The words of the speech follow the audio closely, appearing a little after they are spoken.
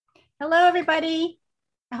Hello, everybody.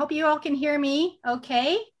 I hope you all can hear me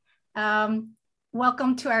okay.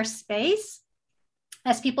 Welcome to our space.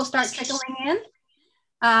 As people start trickling in,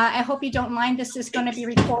 I hope you don't mind. This is going to be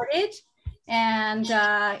recorded. And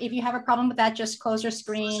if you have a problem with that, just close your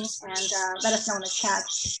screen and let us know in the chat.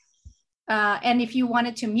 And if you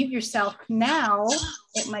wanted to mute yourself now,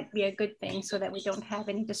 it might be a good thing so that we don't have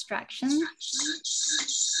any distractions.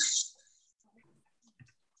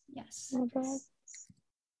 Yes.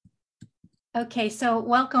 Okay, so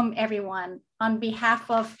welcome everyone. On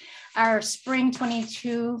behalf of our Spring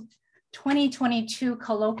 2022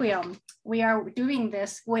 colloquium, we are doing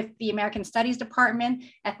this with the American Studies Department,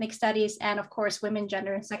 Ethnic Studies, and of course, Women,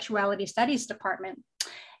 Gender, and Sexuality Studies Department.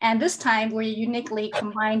 And this time we're uniquely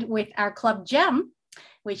combined with our club GEM,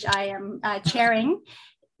 which I am chairing.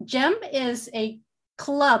 GEM is a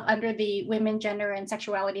club under the Women, Gender, and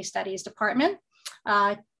Sexuality Studies Department.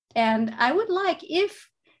 And I would like, if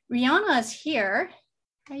Rihanna is here.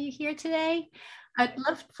 Are you here today? I'd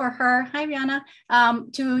love for her, hi Rihanna,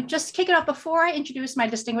 to just kick it off. Before I introduce my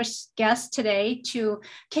distinguished guest today to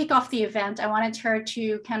kick off the event, I wanted her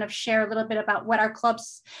to kind of share a little bit about what our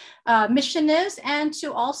club's mission is and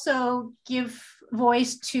to also give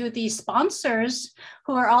voice to the sponsors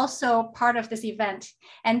who are also part of this event.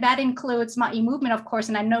 And that includes Ma'i Movement, of course,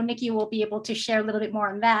 and I know Nikki will be able to share a little bit more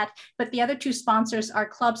on that, but the other two sponsors are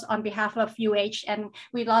clubs on behalf of UH, and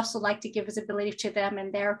we'd also like to give visibility to them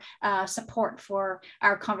and their support for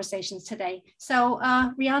our conversations today. So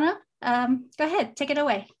Rihanna, go ahead, take it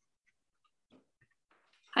away.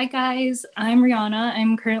 Hi guys, I'm Rihanna.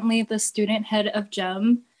 I'm currently the student head of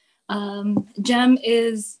GEM. GEM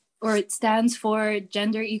is, or it stands for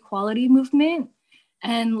Gender Equality Movement.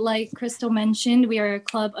 And like Crystal mentioned, we are a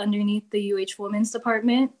club underneath the UH Women's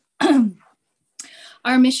Department.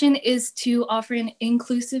 Our mission is to offer an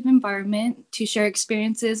inclusive environment to share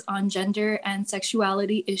experiences on gender and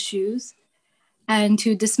sexuality issues and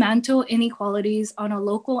to dismantle inequalities on a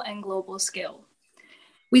local and global scale.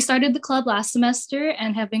 We started the club last semester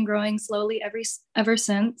and have been growing slowly ever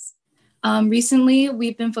since. Recently,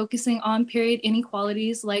 we've been focusing on period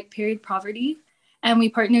inequalities like period poverty, and we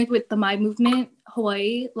partnered with the Ma'i Movement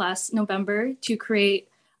Hawaii last November to create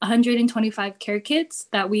 125 care kits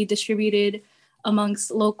that we distributed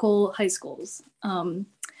amongst local high schools.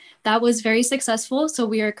 That was very successful, so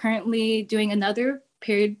we are currently doing another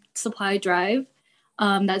period supply drive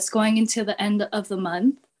that's going into the end of the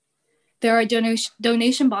month. There are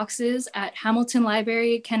donation boxes at Hamilton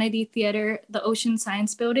Library, Kennedy Theater, the Ocean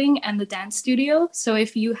Science Building, and the dance studio. So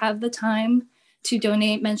if you have the time to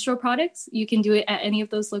donate menstrual products, you can do it at any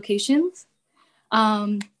of those locations.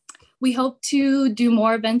 We hope to do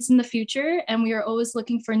more events in the future, and we are always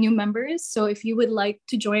looking for new members. So if you would like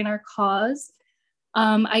to join our cause,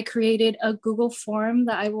 I created a Google form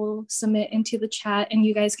that I will submit into the chat, and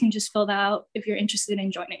you guys can just fill that out if you're interested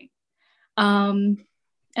in joining.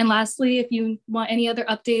 And lastly, if you want any other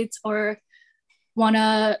updates or want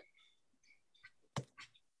to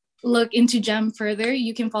look into GEM further,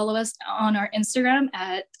 you can follow us on our Instagram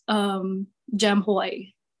at GEM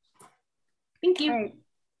Hawaii. Thank you. Great.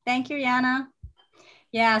 Thank you, Rihanna.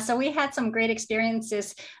 Yeah, so we had some great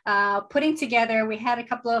experiences putting together. We had a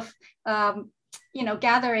couple of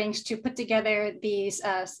gatherings to put together these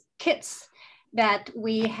kits that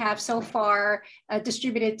we have so far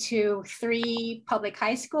distributed to 3 public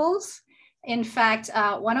high schools. In fact,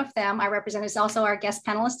 one of them I represent is also our guest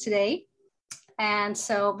panelist today. And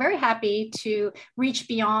so very happy to reach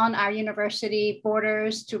beyond our university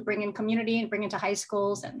borders to bring in community and bring into high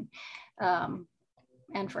schools and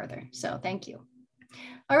further. So thank you.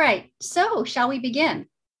 All right, so shall we begin?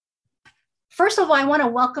 First of all, I want to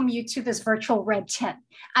welcome you to this virtual red tent.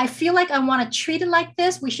 I feel like I want to treat it like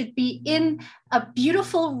this. We should be in a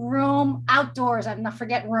beautiful room outdoors. I'm not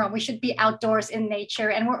forget room. We should be outdoors in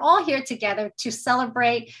nature. And we're all here together to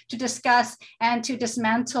celebrate, to discuss, and to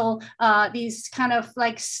dismantle these kind of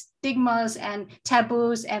like stigmas and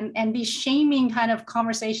taboos and these shaming kind of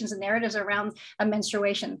conversations and narratives around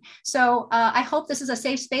menstruation. So I hope this is a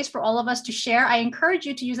safe space for all of us to share. I encourage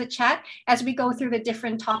you to use the chat as we go through the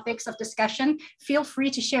different topics of discussion. Feel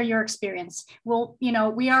free to share your experience.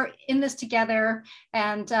 We are in this together,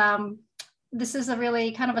 and this is a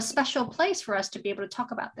really kind of a special place for us to be able to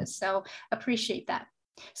talk about this. So appreciate that.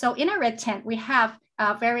 So in our red tent, we have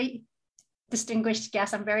a very distinguished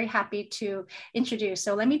guest I'm very happy to introduce.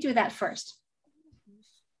 So let me do that first.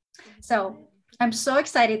 So I'm so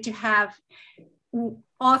excited to have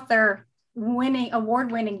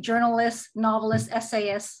award-winning journalist, novelist,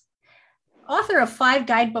 essayist, author of 5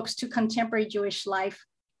 guidebooks to contemporary Jewish life,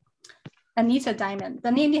 Anita Diamond.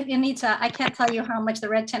 Anita, I can't tell you how much the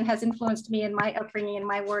Red Tent has influenced me in my upbringing and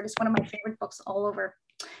my word. It's one of my favorite books all over.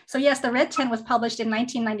 So yes, the Red Tent was published in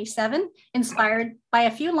 1997, inspired by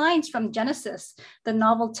a few lines from Genesis. The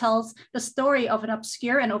novel tells the story of an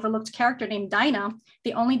obscure and overlooked character named Dinah,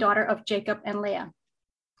 the only daughter of Jacob and Leah.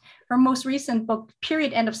 Her most recent book,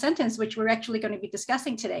 Period, End of Sentence, which we're actually going to be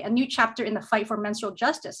discussing today, a new chapter in the fight for menstrual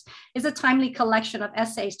justice, is a timely collection of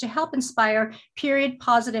essays to help inspire period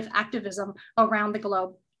positive activism around the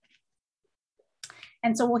globe.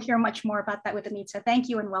 And so we'll hear much more about that with Anita. Thank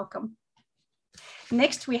you and welcome.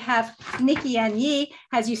 Next, we have Nikki Ann Yee.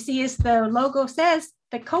 As you see, as the logo says,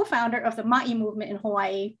 the co-founder of the Ma'i movement in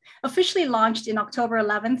Hawaii, officially launched in October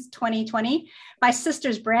 11th, 2020 by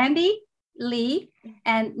sisters Brandy Lee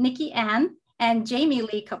and Nikki Ann and Jamie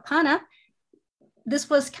Lee Kapana. This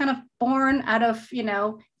was kind of born out of,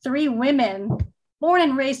 three women born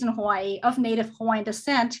and raised in Hawaii of Native Hawaiian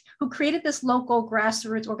descent who created this local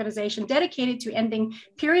grassroots organization dedicated to ending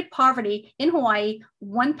period poverty in Hawaii,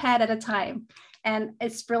 one pad at a time. And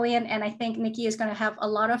it's brilliant. And I think Nikki is going to have a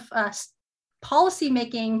lot of policy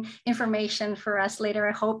making information for us later.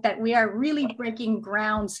 I hope that we are really breaking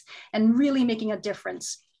grounds and really making a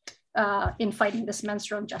difference in fighting this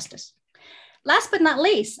menstrual injustice. Last but not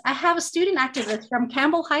least, I have a student activist from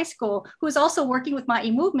Campbell High School who is also working with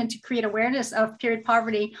Ma'i movement to create awareness of period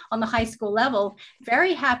poverty on the high school level.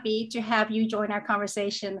 Very happy to have you join our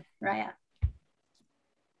conversation, Raya.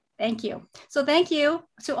 Thank you. So thank you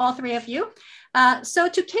to all three of you. So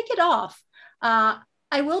to kick it off,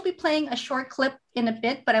 I will be playing a short clip in a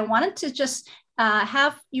bit, but I wanted to just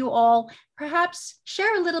have you all perhaps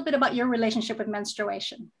share a little bit about your relationship with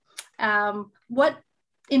menstruation. What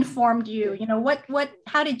informed you?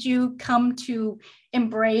 How did you come to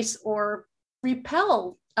embrace or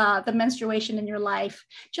repel the menstruation in your life?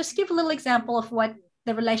 Just give a little example of what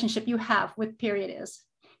the relationship you have with period is.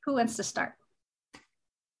 Who wants to start?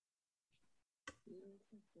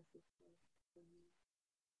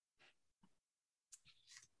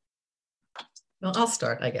 Well, I'll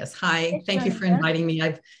start, I guess. Hi, thank you for inviting me.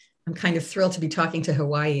 I'm kind of thrilled to be talking to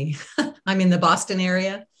Hawaii. I'm in the Boston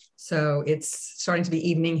area, so it's starting to be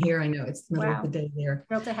evening here. I know it's the middle of the day there.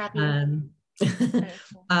 Thrilled to have you.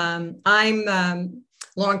 I'm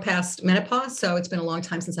long past menopause, so it's been a long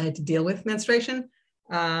time since I had to deal with menstruation.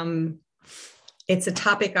 It's a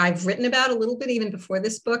topic I've written about a little bit even before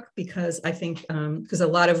this book, because I think, because a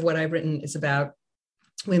lot of what I've written is about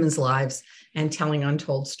women's lives and telling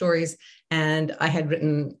untold stories. And I had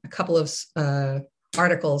written a couple of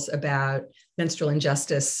articles about menstrual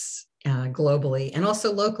injustice globally and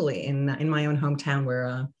also locally in my own hometown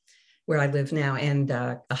where I live now. And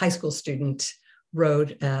a high school student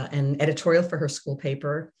wrote an editorial for her school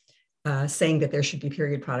paper saying that there should be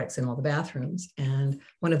period products in all the bathrooms. And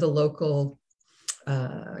one of the local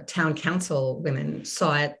town council women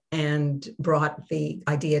saw it and brought the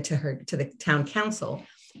idea to the town council.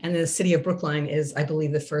 And the city of Brookline is, I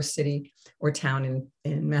believe, the first city or town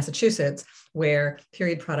in Massachusetts where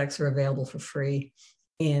period products are available for free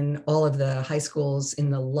in all of the high schools, in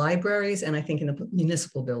the libraries, and I think in the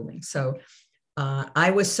municipal buildings. So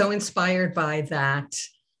I was so inspired by that,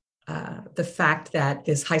 the fact that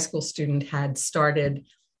this high school student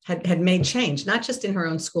had made change, not just in her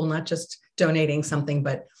own school, not just donating something,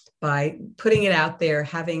 but by putting it out there,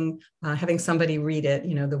 having somebody read it.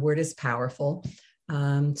 The word is powerful.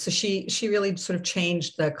 So she really sort of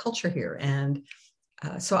changed the culture here. And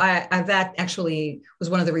so that actually was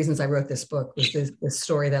one of the reasons I wrote this book, was this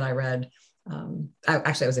story that I read.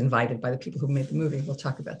 I was invited by the people who made the movie. We'll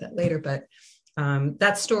talk about that later. But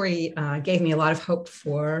that story gave me a lot of hope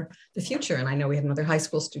for the future. And I know we have another high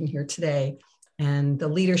school student here today. And the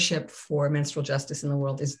leadership for menstrual justice in the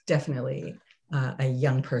world is definitely a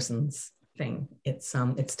young person's thing. It's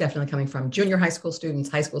definitely coming from junior high school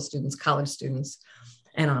students, college students,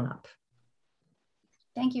 and on up.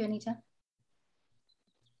 Thank you, Anita.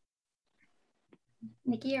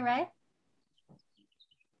 Nikki, you're right.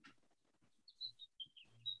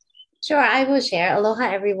 Sure, I will share. Aloha,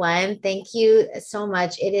 everyone. Thank you so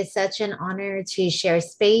much. It is such an honor to share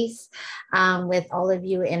space with all of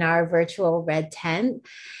you in our virtual Red Tent.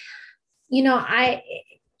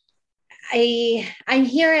 I'm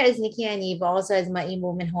here as Nikki Ann Yee, but also as Ma'i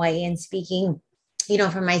Movement Hawaii, and speaking,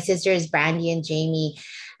 for my sisters, Brandy and Jamie.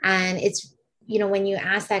 And it's, when you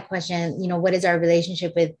ask that question, what is our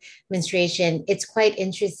relationship with menstruation? It's quite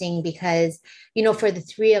interesting because, for the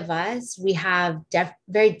three of us, we have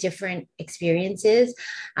very different experiences.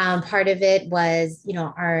 Part of it was,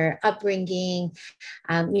 our upbringing.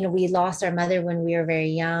 We lost our mother when we were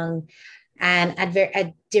very young. and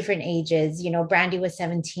at different ages. Brandy was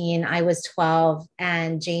 17, I was 12,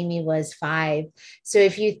 and Jamie was 5. So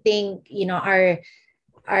if you think,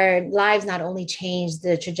 our lives not only changed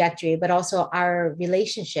the trajectory, but also our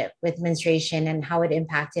relationship with menstruation and how it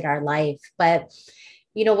impacted our life. But,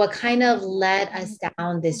 what kind of led us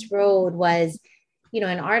down this road was,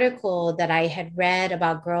 an article that I had read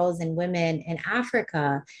about girls and women in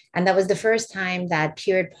Africa. And that was the first time that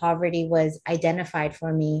period poverty was identified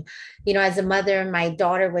for me. As a mother, my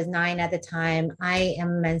daughter was 9 at the time. I am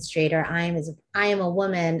a menstruator. I am a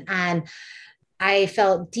woman. And I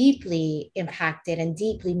felt deeply impacted and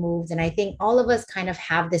deeply moved. And I think all of us kind of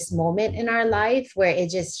have this moment in our life where it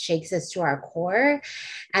just shakes us to our core.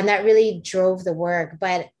 And that really drove the work.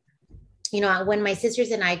 But, when my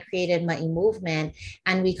sisters and I created Ma'i Movement,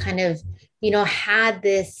 and we kind of, had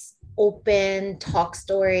this open talk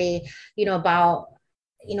story, about,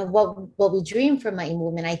 what we dream for Ma'i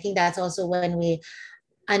Movement, I think that's also when we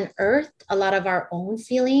unearthed a lot of our own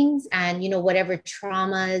feelings and whatever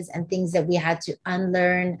traumas and things that we had to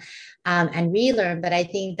unlearn and relearn. But I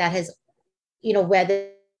think that has,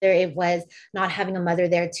 whether it was not having a mother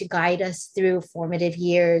there to guide us through formative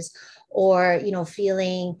years, or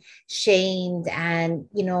feeling shamed and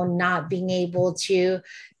not being able to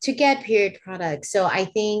get period products. So I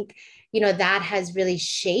think that has really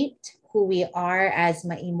shaped who we are as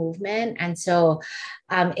Ma'i Movement. And so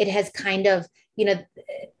it has kind of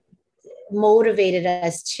motivated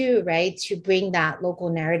us too, right, to bring that local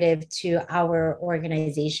narrative to our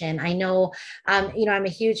organization. I know, I'm a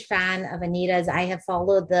huge fan of Anita's. I have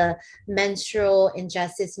followed the menstrual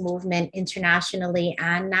injustice movement internationally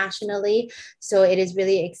and nationally. So it is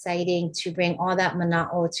really exciting to bring all that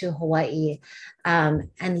mana'o to Hawaii, and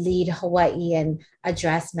lead Hawaii and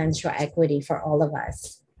address menstrual equity for all of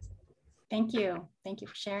us. Thank you. Thank you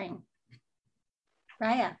for sharing.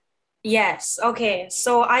 Raya. Yes. Okay.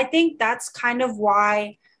 So I think that's kind of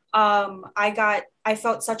why I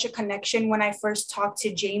felt such a connection when I first talked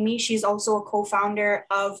to Jamie. She's also a co-founder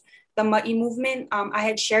of the Ma'i Movement. I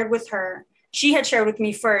had shared with her, she had shared with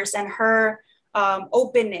me first, and her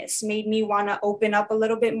openness made me want to open up a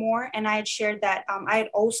little bit more. And I had shared that I had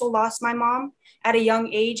also lost my mom at a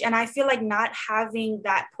young age. And I feel like not having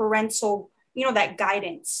that parental, that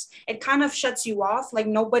guidance, it kind of shuts you off. Like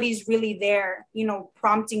nobody's really there,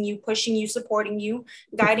 prompting you, pushing you, supporting you,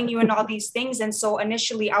 guiding you in all these things. And so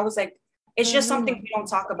initially I was like, it's just something we don't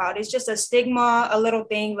talk about. It's just a stigma, a little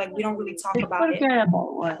thing, like we don't really talk about it.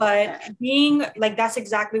 But being like, that's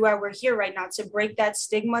exactly why we're here right now, to break that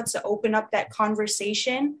stigma, to open up that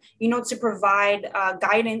conversation, to provide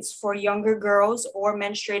guidance for younger girls or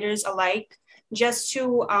menstruators alike, just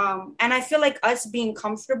to, and I feel like us being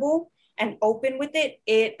comfortable and open with it,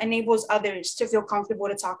 it enables others to feel comfortable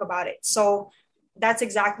to talk about it. So that's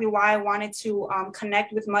exactly why I wanted to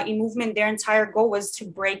connect with Ma'i Movement. Their entire goal was to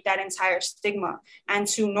break that entire stigma and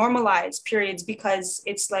to normalize periods, because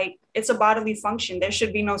it's like, it's a bodily function. There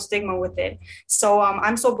should be no stigma with it. So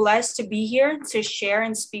I'm so blessed to be here to share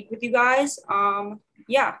and speak with you guys.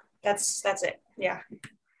 Yeah, that's it. Yeah.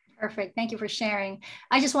 Perfect. Thank you for sharing.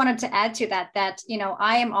 I just wanted to add to that,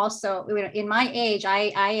 I am also, in my age,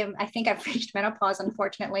 I think I've reached menopause,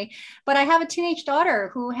 unfortunately, but I have a teenage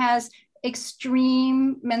daughter who has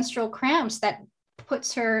extreme menstrual cramps that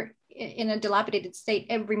puts her in a dilapidated state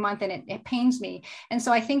every month, and it pains me. And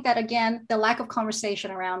so I think that, again, the lack of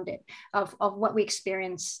conversation around it, of what we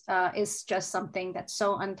experience, is just something that's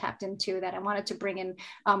so untapped into, that I wanted to bring in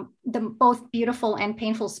the both beautiful and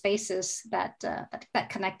painful spaces that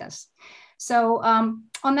connect us. So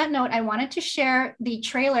on that note, I wanted to share the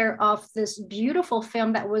trailer of this beautiful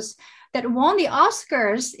film that won the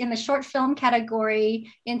Oscars in the short film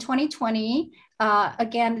category in 2020.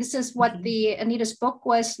 Again, this is what the Anita's book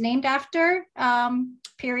was named after,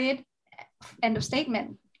 period, end of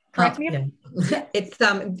statement. Correct me? Yeah.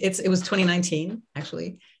 It was 2019,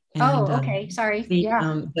 actually. And, okay. Sorry.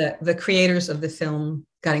 The creators of the film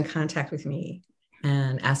got in contact with me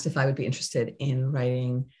and asked if I would be interested in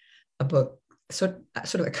writing a book sort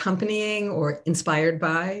of accompanying or inspired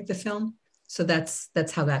by the film. So that's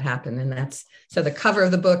how that happened. And so the cover of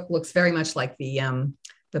the book looks very much like the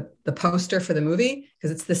poster for the movie, because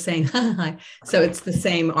it's the same. So it's the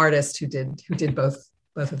same artist who did both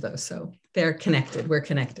of those. So they're connected. We're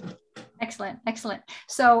connected. Excellent.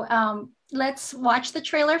 So let's watch the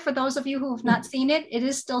trailer for those of you who have not seen it.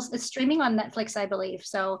 It's streaming on Netflix, I believe.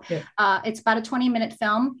 So it's about a 20-minute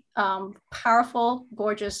film. Powerful,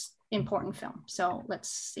 gorgeous, important film. So let's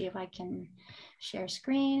see if I can share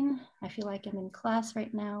screen. I feel like I'm in class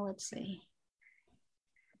right now. Let's see.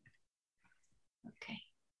 Okay.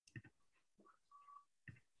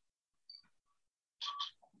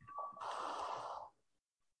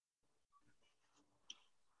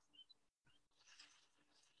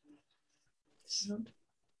 Sound?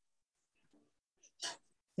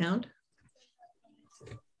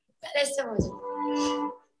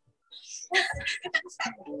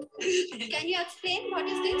 Can you explain what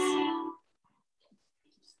is this?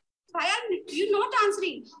 Why are you not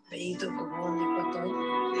answering?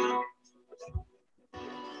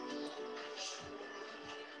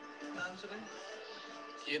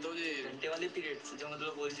 ये तो ये घंटे वाले periods जो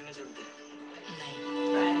मतलब बोलची में चलते हैं।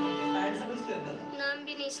 नाम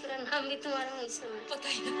भी नहीं सुना, नाम भी तुम्हारा नहीं सुना। पता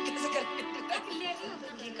ही नहीं कैसे करते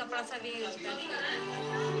हैं। कपड़ा सा भी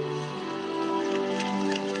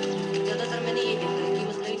ज्यादातर मैंने ये देखा है कि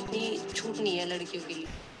मतलब इतनी छूट नहीं है लड़कियों के लिए,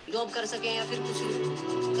 जॉब कर सके या फिर कुछ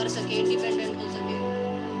कर सके, इंडिपेंडेंट हो सके।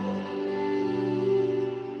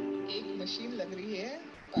 एक मशीन लग रही है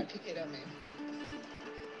पाठिकेरा में।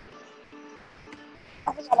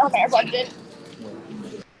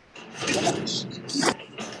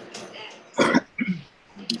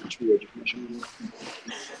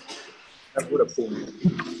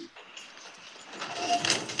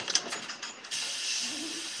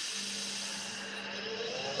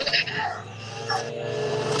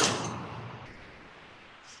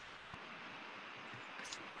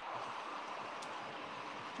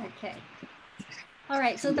 Okay. All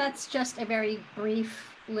right, so that's just a very brief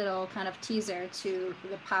little kind of teaser to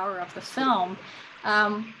the power of the film.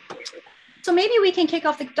 So maybe we can kick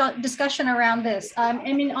off the discussion around this.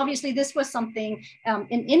 I mean, obviously this was something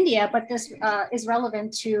in India, but this is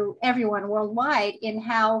relevant to everyone worldwide in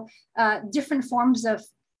how different forms of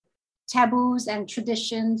taboos and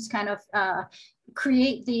traditions kind of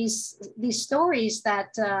create these stories that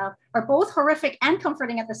are both horrific and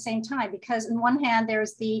comforting at the same time, because on one hand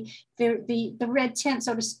there's the red tint,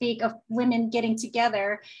 so to speak, of women getting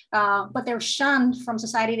together, but they're shunned from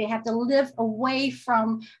society. They have to live away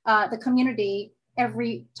from the community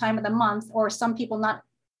every time of the month, or some people not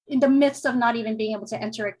in the midst of not even being able to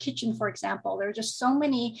enter a kitchen, for example. There are just so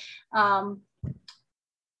many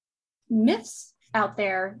myths out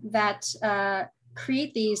there that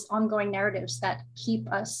create these ongoing narratives that keep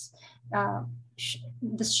us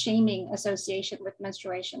this shaming association with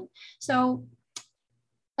menstruation. So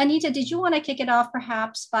Anita, did you want to kick it off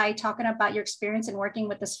perhaps by talking about your experience in working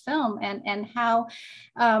with this film and how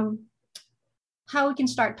we can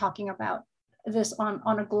start talking about this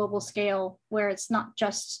on a global scale, where it's not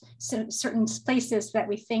just certain places that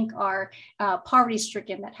we think are poverty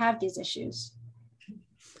stricken that have these issues?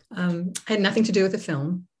 Had nothing to do with the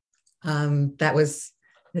film.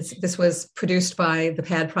 This was produced by the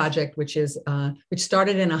PAD Project, which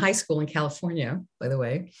started in a high school in California, by the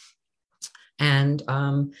way. And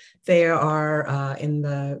they are in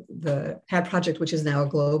the PAD Project, which is now a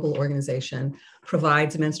global organization,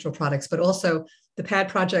 provides menstrual products, but also the PAD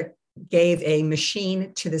Project gave a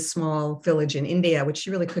machine to this small village in India, which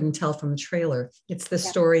you really couldn't tell from the trailer. It's the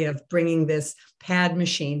story of bringing this pad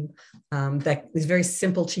machine that is very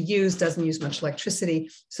simple to use, doesn't use much electricity,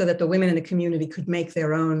 so that the women in the community could make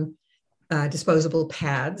their own disposable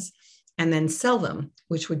pads and then sell them,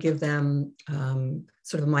 which would give them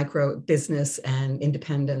sort of micro business and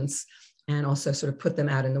independence, and also sort of put them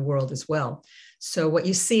out in the world as well. So what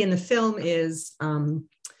you see in the film is,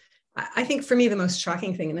 I think for me, the most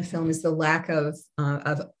shocking thing in the film is the lack of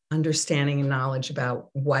understanding and knowledge about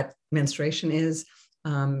what menstruation is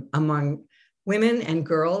among women and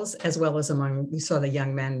girls, as well as we saw the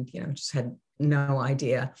young men, just had no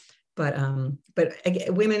idea. But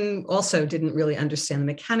again, women also didn't really understand the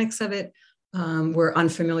mechanics of it, were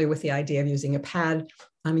unfamiliar with the idea of using a pad.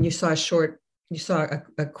 I mean, you saw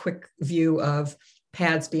a quick view of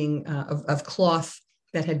pads being of cloth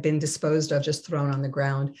that had been disposed of, just thrown on the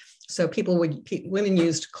ground. So women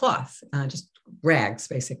used cloth, just rags,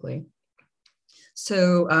 basically.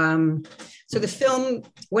 So the film,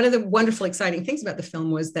 one of the wonderful, exciting things about the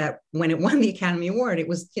film was that when it won the Academy Award, it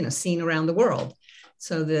was, seen around the world.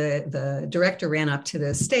 So the director ran up to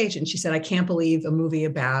the stage and she said, "I can't believe a movie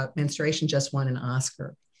about menstruation just won an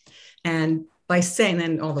Oscar." And by saying,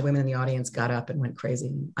 then all the women in the audience got up and went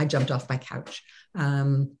crazy. I jumped off my couch.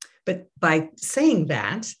 But by saying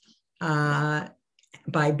that,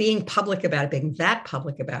 by being public about it, being that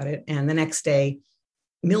public about it, and the next day,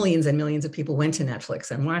 millions and millions of people went to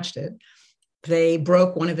Netflix and watched it, they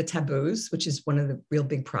broke one of the taboos, which is one of the real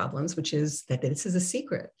big problems, which is that this is a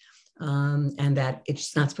secret, and that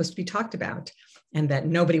it's not supposed to be talked about, and that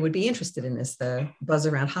nobody would be interested in this. The buzz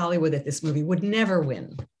around Hollywood that this movie would never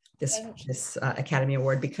win this Academy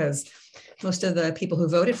Award, because most of the people who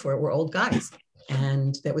voted for it were old guys.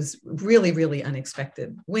 And that was really, really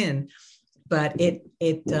unexpected win. But it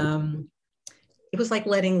was like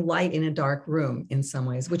letting light in a dark room in some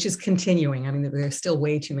ways, which is continuing. I mean, there's still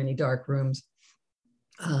way too many dark rooms.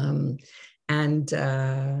 Um, and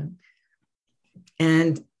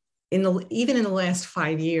and even in the last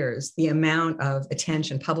 5 years, the amount of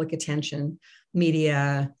attention, public attention,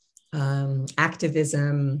 media,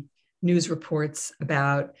 activism, news reports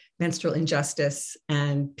about menstrual injustice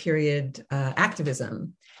and period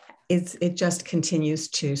activism, it just continues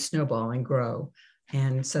to snowball and grow.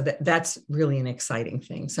 And so that's really an exciting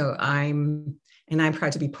thing. So I'm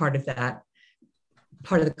proud to be part of that,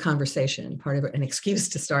 part of the conversation, part of an excuse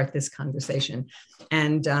to start this conversation.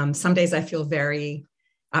 And some days I feel very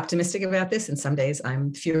optimistic about this, and some days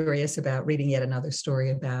I'm furious about reading yet another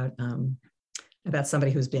story about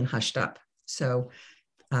somebody who's been hushed up. So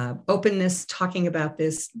openness, talking about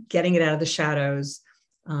this, getting it out of the shadows,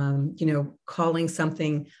 calling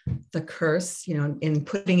something the curse, and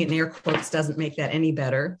putting it in air quotes doesn't make that any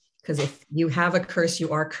better, because if you have a curse,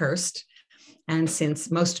 you are cursed. And since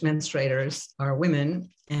most menstruators are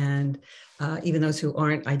women, and even those who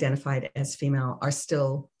aren't identified as female are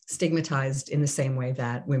still stigmatized in the same way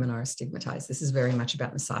that women are stigmatized. This is very much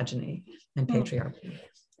about misogyny and patriarchy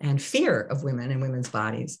and fear of women and women's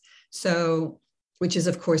bodies. So, which is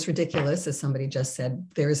of course ridiculous. As somebody just said,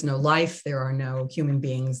 there is no life, there are no human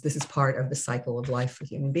beings. This is part of the cycle of life for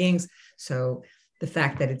human beings. So the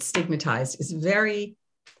fact that it's stigmatized is very,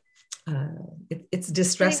 it's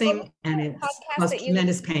distressing, and it causes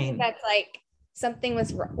tremendous pain. That's like something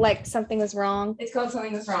was wrong. It's called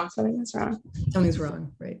Something Was Wrong. Something's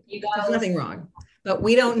wrong, right? There's nothing wrong, but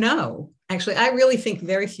we don't know. Actually, I really think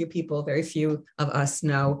very few of us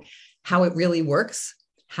know how it really works,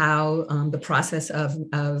 how the process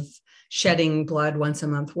of shedding blood once a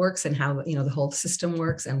month works, and how the whole system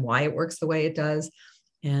works, and why it works the way it does,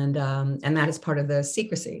 and that is part of the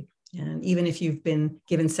secrecy. And even if you've been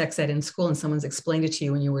given sex ed in school and someone's explained it to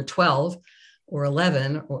you when you were 12 or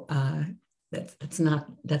 11, that's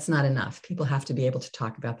not enough. People have to be able to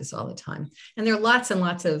talk about this all the time. And there are lots and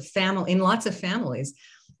lots of families,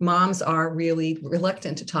 moms are really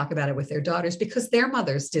reluctant to talk about it with their daughters because their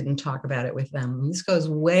mothers didn't talk about it with them. And this goes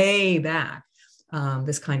way back,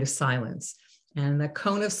 this kind of silence. And the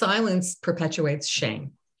cone of silence perpetuates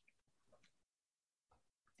shame.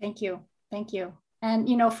 Thank you. And,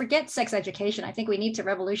 forget sex education. I think we need to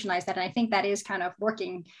revolutionize that. And I think that is kind of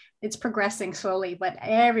working. It's progressing slowly, but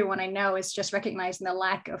everyone I know is just recognizing the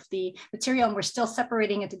lack of the material. And we're still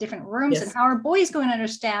separating into different rooms. Yes. And how are boys going to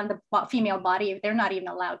understand the female body if they're not even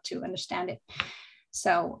allowed to understand it?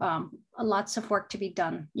 So lots of work to be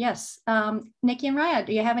done. Yes. Nikki and Raya,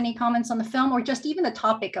 do you have any comments on the film, or just even the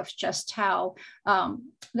topic of just how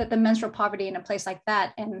that the menstrual poverty in a place like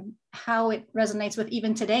that and how it resonates with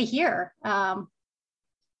even today here?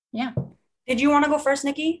 Yeah. Did you want to go first,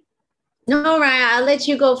 Nikki? No, Raya, I'll let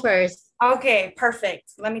you go first. Okay,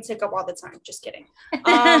 perfect. Let me take up all the time. Just kidding.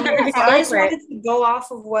 I just wanted to go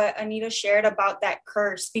off of what Anita shared about that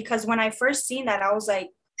curse, because when I first seen that, I was like,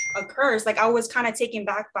 a curse. Like, I was kind of taken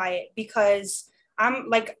back by it, because I'm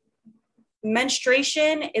like,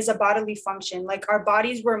 menstruation is a bodily function. Like, our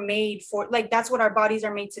bodies were made for, like, that's what our bodies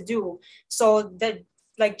are made to do. So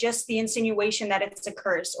just the insinuation that it's a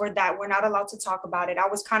curse or that we're not allowed to talk about it, I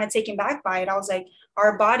was kind of taken back by it. I was like,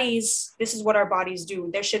 our bodies, this is what our bodies do.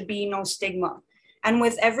 There should be no stigma. And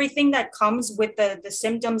with everything that comes with the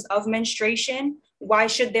symptoms of menstruation, why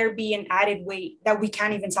should there be an added weight that we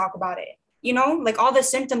can't even talk about it? Like all the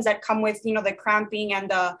symptoms that come with, the cramping and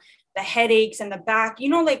the headaches and the back,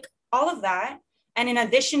 like all of that. And in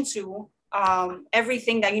addition to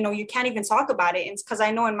everything that, you can't even talk about it. It's because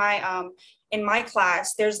I know in my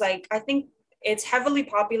class, there's I think it's heavily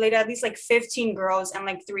populated, at least 15 girls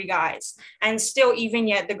and 3 guys. And still, even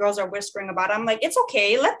yet, the girls are whispering about it. I'm like, it's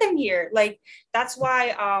okay, let them hear. That's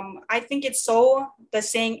why I think it's so, the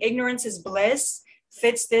saying, ignorance is bliss,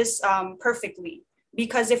 fits this perfectly.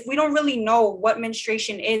 Because if we don't really know what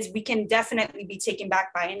menstruation is, we can definitely be taken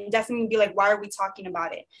back by it and definitely be like, why are we talking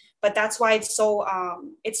about it? But that's why it's so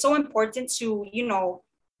important to,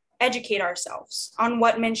 educate ourselves on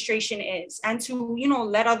what menstruation is, and to,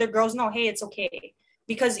 let other girls know, hey, it's okay.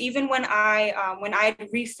 Because even when I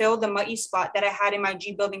refilled the ma'i spot that I had in my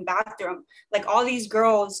G building bathroom, all these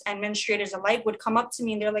girls and menstruators alike would come up to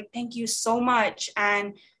me and they're like, thank you so much.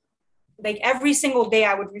 And every single day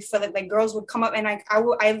I would refill it. Girls would come up, and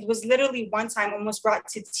I was literally one time almost brought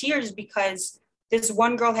to tears because this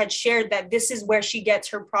one girl had shared that this is where she gets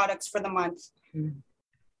her products for the month. Mm-hmm.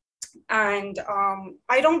 And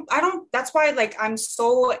I don't, that's why I'm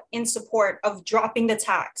so in support of dropping the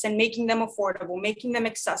tax and making them affordable, making them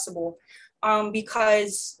accessible.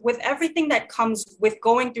 Because with everything that comes with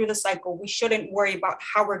going through the cycle, we shouldn't worry about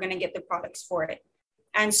how we're going to get the products for it.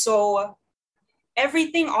 And so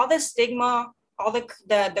everything, all the stigma, all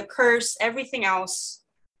the curse, everything else.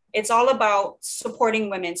 It's all about supporting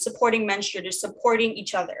women, supporting menstruators, supporting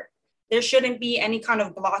each other. There shouldn't be any kind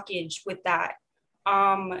of blockage with that.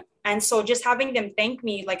 And so just having them thank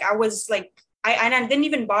me, like I was like, I didn't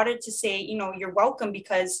even bother to say, you know, you're welcome,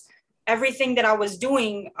 because everything that I was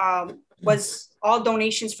doing was all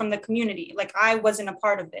donations from the community. Like I wasn't a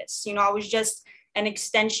part of this, you know, I was just an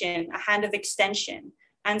extension, a hand of extension.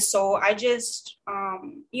 And so I just,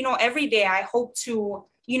 you know, every day I hope to,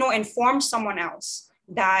 you know, inform someone else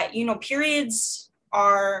that, you know, periods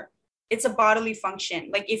are, it's a bodily function.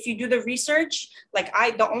 Like if you do the research, like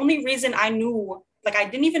the only reason I knew, like I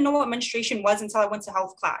didn't even know what menstruation was until I went to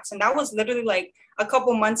health class. And that was literally like a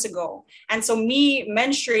couple months ago. And so me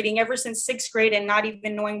menstruating ever since 6th grade and not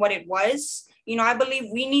even knowing what it was, you know, I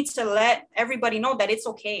believe we need to let everybody know that it's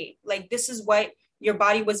okay. Like this is what your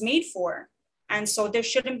body was made for. And so there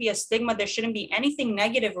shouldn't be a stigma. There shouldn't be anything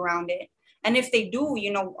negative around it. And if they do,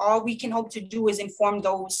 you know, all we can hope to do is inform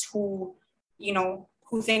those who, you know,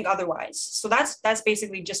 who think otherwise. So that's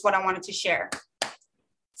basically just what I wanted to share.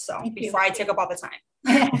 So before I take up all the time.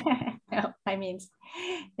 No, I mean,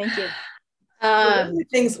 thank you.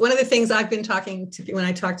 One of the things I've been talking to, when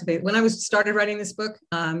I started writing this book,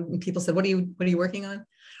 people said, what are you working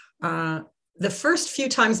on? The first few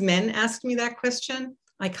times men asked me that question,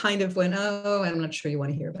 I kind of went, oh, I'm not sure you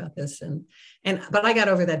want to hear about this. But I got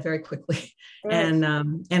over that very quickly. Right. And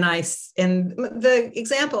the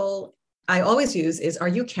example I always use is, are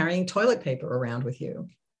you carrying toilet paper around with you?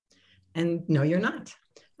 And no, you're not.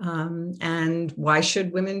 And why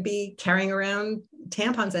should women be carrying around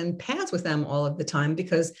tampons and pads with them all of the time?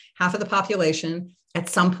 Because half of the population at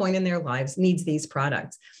some point in their lives needs these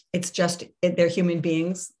products. It's just, they're human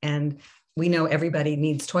beings, and we know everybody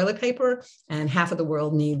needs toilet paper, and half of the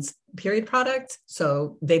world needs period products.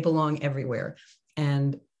 So they belong everywhere.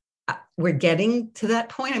 And we're getting to that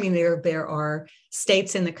point. I mean, there are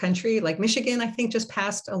states in the country, like Michigan, I think just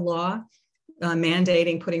passed a law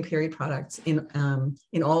mandating putting period products in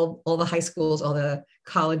all the high schools, all the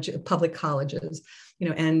public colleges, you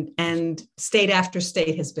know, and state after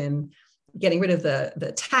state has been getting rid of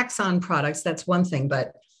the tax on products. That's one thing,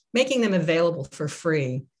 but making them available for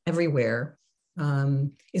free everywhere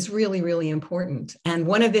is really, really important. And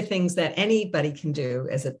one of the things that anybody can do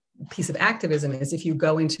as a piece of activism is, if you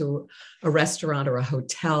go into a restaurant or a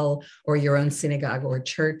hotel or your own synagogue or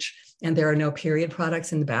church and there are no period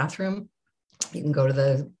products in the bathroom, you can go to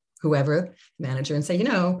the whoever manager and say, you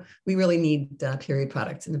know, we really need period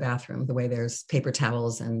products in the bathroom, the way there's paper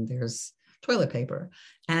towels and there's toilet paper.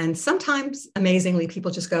 And sometimes, amazingly,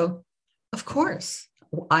 people just go, of course.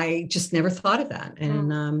 I just never thought of that.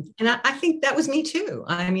 And I think that was me too.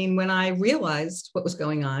 I mean, when I realized what was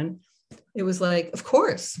going on, it was like, of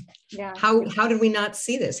course. Yeah. How did we not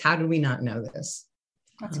see this? How did we not know this?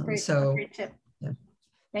 That's a great tip. Yeah.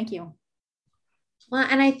 Thank you. Well,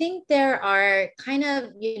 and I think there are kind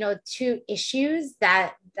of, you know, two issues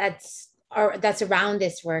that's around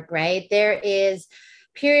this work, right? There is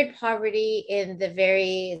period poverty in the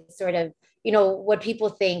very sort of, you know, what people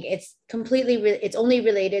think it's it's only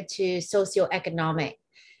related to socioeconomic,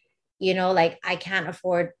 you know, like I can't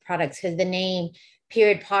afford products because the name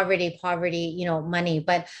period poverty, you know, money.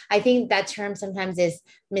 But I think that term sometimes is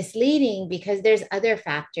misleading because there's other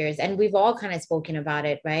factors, and we've all kind of spoken about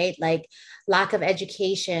it, right? Like lack of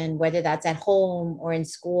education, whether that's at home or in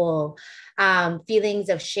school, feelings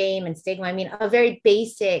of shame and stigma. I mean, a very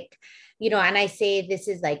basic, you know, and I say this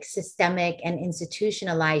is like systemic and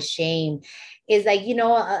institutionalized shame, is like, you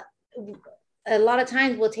know, a lot of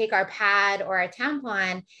times we'll take our pad or our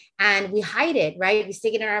tampon and we hide it, right? We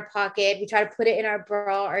stick it in our pocket. We try to put it in our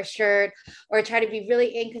bra or shirt, or try to be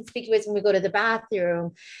really inconspicuous when we go to the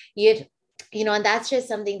bathroom. You know, and that's just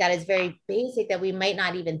something that is very basic that we might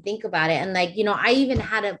not even think about it. And like, you know, I'm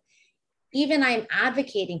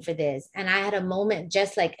advocating for this. And I had a moment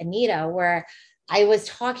just like Anita, where I was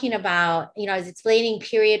talking about, you know, I was explaining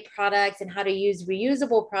period products and how to use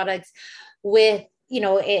reusable products with, you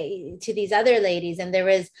know, to these other ladies. And there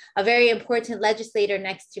was a very important legislator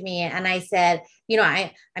next to me. And I said, you know,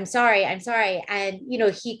 I'm sorry. And, you know,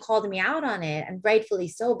 he called me out on it, and rightfully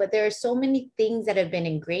so. But there are so many things that have been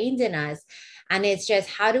ingrained in us. And it's just,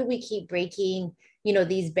 how do we keep breaking, you know,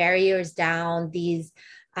 these barriers down, these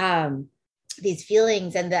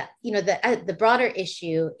feelings? And the broader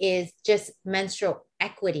issue is just menstrual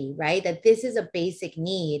equity, right? That this is a basic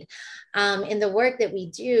need. In the work that we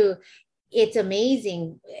do, it's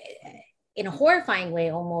amazing, in a horrifying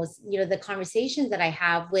way almost, you know, the conversations that I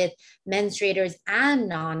have with menstruators and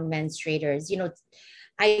non-menstruators, you know,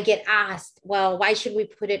 I get asked, well, why should we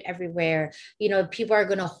put it everywhere? You know, people are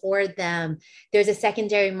going to hoard them. There's a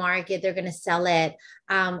secondary market. They're going to sell it.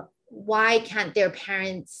 Why can't their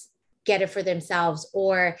parents get it for themselves?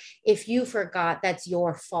 Or if you forgot, that's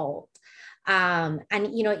your fault. And,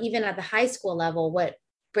 you know, even at the high school level, what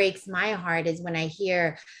breaks my heart is when I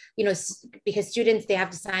hear, you know, because students, they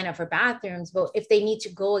have to sign up for bathrooms, but if they need to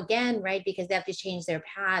go again, right, because they have to change their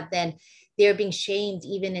pad, then they're being shamed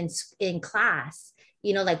even in class,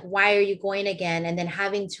 you know, like, why are you going again? And then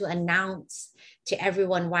having to announce to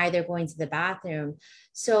everyone why they're going to the bathroom.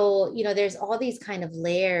 So, you know, there's all these kind of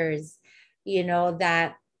layers, you know,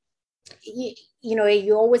 that, you know,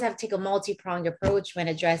 you always have to take a multi-pronged approach when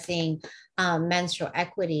addressing menstrual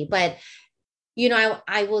equity. But, you know,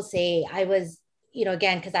 I will say I was, you know,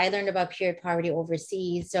 again, because I learned about period poverty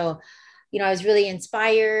overseas. So, you know, I was really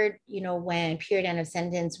inspired, you know, when Period End of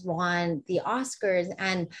Sentence won the Oscars.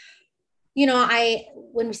 And, you know,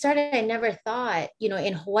 when we started, I never thought, you know,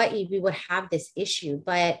 in Hawaii, we would have this issue.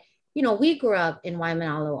 But, you know, we grew up in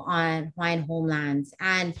Waimanalo on Hawaiian homelands.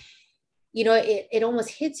 And, you know, it almost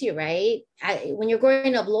hits you, right? When you're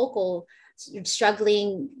growing up local,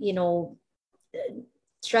 struggling, you know,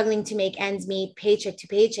 struggling to make ends meet, paycheck to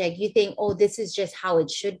paycheck, you think, oh, this is just how it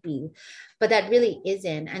should be. But that really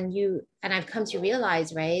isn't. And I've come to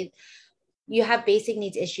realize, right, you have basic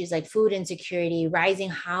needs issues like food insecurity, rising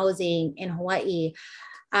housing in Hawaii.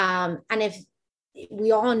 And if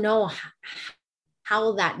we all know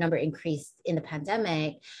how that number increased in the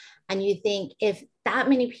pandemic, and you think if that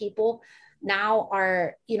many people now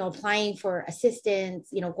are, you know, applying for assistance,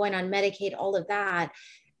 you know, going on Medicaid, all of that,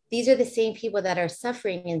 these are the same people that are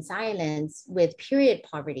suffering in silence with period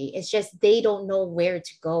poverty. It's just they don't know where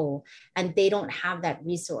to go and they don't have that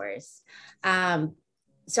resource.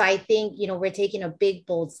 So I think, you know, we're taking a big,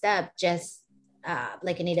 bold step, just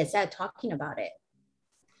like Anita said, talking about it.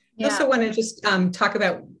 I also want to just talk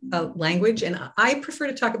about language. And I prefer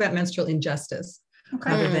to talk about menstrual injustice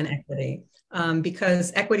rather than equity.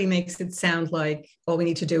 Because equity makes it sound like all we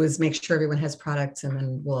need to do is make sure everyone has products and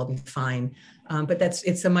then we'll all be fine. But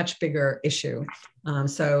it's a much bigger issue.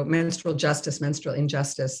 So menstrual justice, menstrual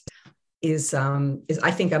injustice is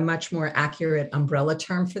I think a much more accurate umbrella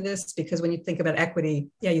term for this, because when you think about equity,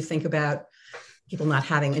 you think about people not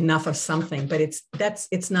having enough of something, but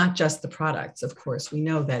it's not just the products. Of course, we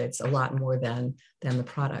know that it's a lot more than the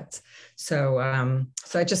products. So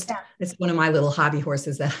it's one of my little hobby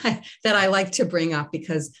horses that I like to bring up,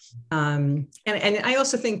 because and I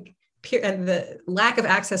also think the lack of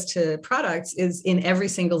access to products is in every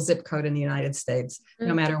single zip code in the United States,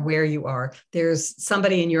 no matter where you are. There's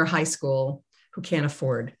somebody in your high school who can't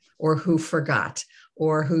afford, or who forgot,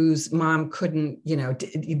 or whose mom couldn't, you know,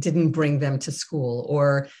 didn't bring them to school,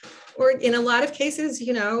 or in a lot of cases,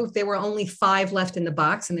 you know, there were only 5 left in the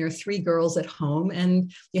box and there are 3 girls at home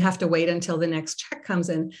and you have to wait until the next check comes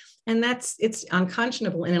in. And it's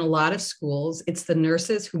unconscionable. And in a lot of schools, it's the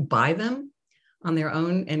nurses who buy them on their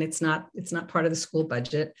own, and it's not part of the school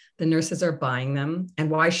budget. The nurses are buying them. And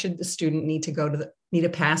why should the student need a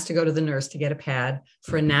pass to go to the nurse to get a pad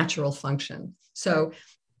for a natural function? So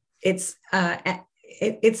it's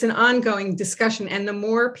an ongoing discussion. And the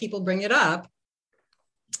more people bring it up,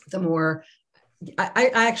 the more I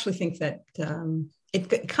actually think that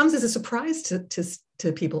it comes as a surprise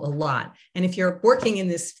to people a lot. And if you're working in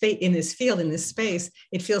this field, in this space,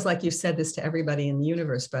 it feels like you've said this to everybody in the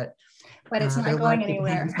universe, but it's not going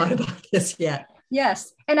anywhere. I haven't thought about this yet.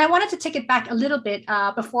 Yes. And I wanted to take it back a little bit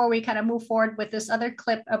before we kind of move forward with this other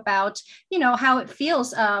clip about, you know, how it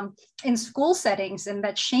feels in school settings and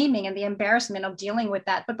that shaming and the embarrassment of dealing with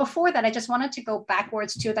that. But before that, I just wanted to go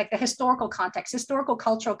backwards to like the historical context, historical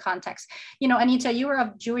cultural context. You know, Anita, you were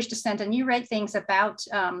of Jewish descent and you read things about,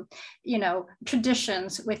 you know,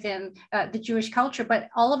 traditions within the Jewish culture, but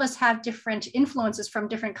all of us have different influences from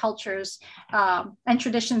different cultures and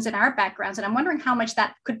traditions in our backgrounds. And I'm wondering how much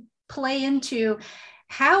that could play into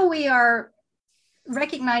how we are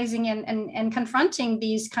recognizing and confronting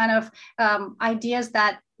these kind of ideas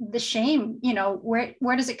that the shame, you know,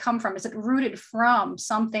 where does it come from? Is it rooted from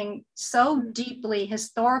something so deeply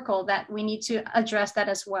historical that we need to address that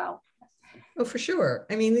as well? Oh, for sure.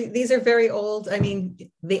 I mean, these are very old. I mean,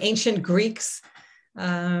 the ancient Greeks, you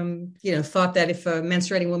know, thought that if a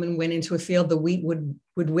menstruating woman went into a field, the wheat would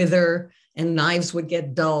wither and knives would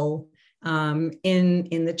get dull.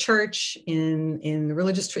 In the church, in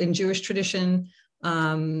religious, in Jewish tradition,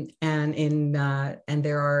 and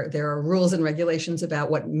there are rules and regulations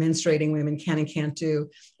about what menstruating women can and can't do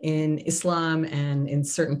in Islam and in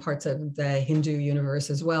certain parts of the Hindu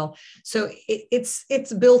universe as well. So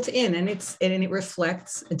it's built in, and it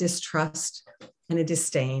reflects a distrust and a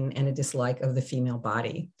disdain and a dislike of the female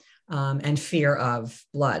body, and fear of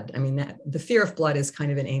blood. I mean, the fear of blood is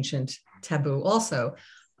kind of an ancient taboo also.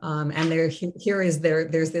 And there's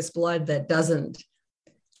this blood that doesn't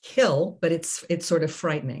kill, but it's sort of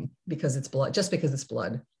frightening because it's blood, just because it's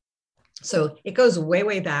blood. So it goes way,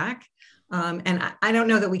 way back. And I don't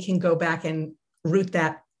know that we can go back and root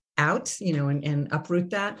that out, and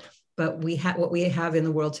uproot that. But what we have in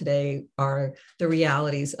the world today are the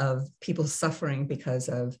realities of people suffering because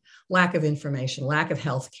of lack of information, lack of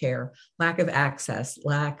health care, lack of access,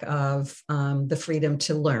 lack of the freedom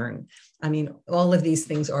to learn. I mean, all of these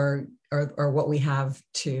things are what we have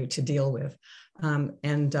to deal with. I'm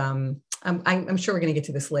sure we're going to get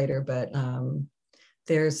to this later, but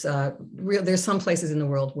there's some places in the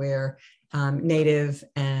world where Native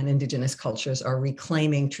and Indigenous cultures are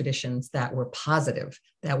reclaiming traditions that were positive,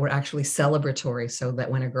 that were actually celebratory, so that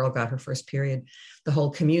when a girl got her first period, the whole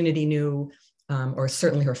community knew, or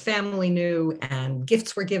certainly her family knew, and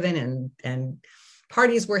gifts were given and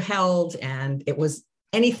parties were held, and it was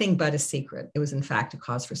anything but a secret. It was in fact a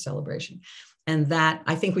cause for celebration. And that,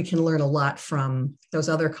 I think we can learn a lot from those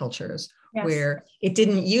other cultures. Yes. Where it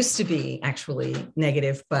didn't used to be actually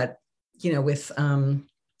negative, but with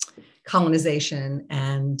colonization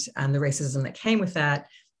and the racism that came with that,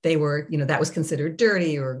 they were, that was considered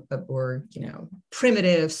dirty or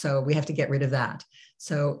primitive. So we have to get rid of that.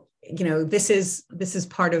 So, this is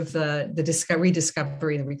part of the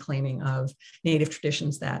rediscovery and reclaiming of Native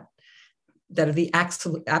traditions that are the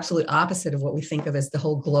absolute opposite of what we think of as the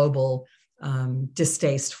whole global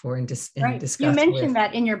distaste for and disgust. You mentioned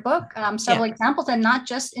that in your book, several examples, and not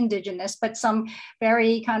just Indigenous, but some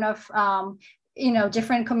very kind of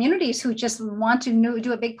different communities who just want to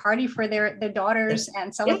do a big party for their daughters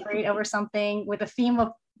and celebrate over something with a theme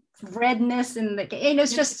of redness and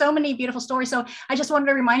it's just so many beautiful stories. So I just wanted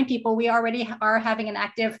to remind people, we already are having an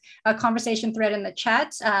active conversation thread in the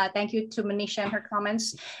chat. Thank you to Manisha and her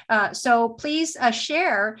comments. So please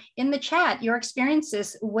share in the chat your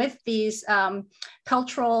experiences with these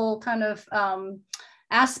cultural kind of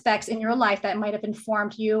aspects in your life that might have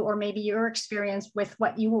informed you, or maybe your experience with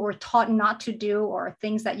what you were taught not to do, or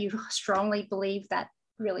things that you strongly believe that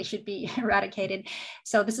really should be eradicated.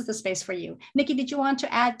 So this is the space for you. Nikki, did you want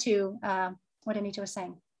to add to what Anita was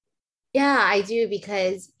saying? Yeah, I do,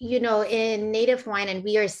 because, in Native Hawaiian, and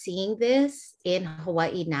we are seeing this in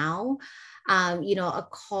Hawaii now, a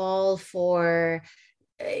call for,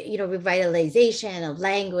 revitalization of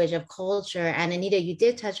language, of culture. And Anita, you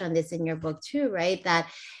did touch on this in your book too, right?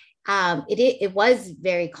 That it was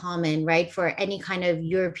very common, right, for any kind of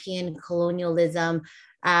European colonialism.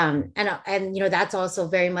 And that's also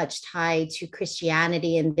very much tied to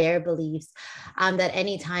Christianity and their beliefs, that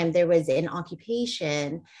anytime there was an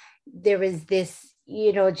occupation, there was this,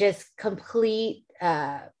 just complete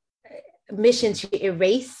mission to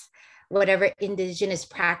erase whatever Indigenous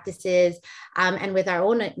practices. And with our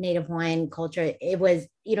own Native Hawaiian culture, it was,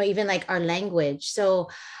 even like our language. So,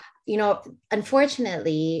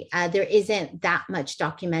 unfortunately, there isn't that much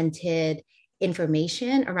documented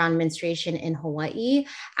information around menstruation in Hawaii,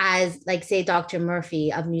 as like, say, Dr.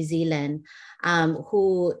 Murphy of New Zealand,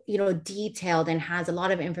 who, detailed and has a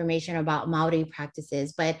lot of information about Maori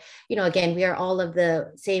practices. But, again, we are all of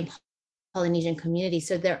the same Polynesian community.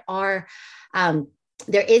 So there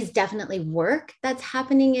is definitely work that's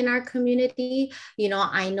happening in our community.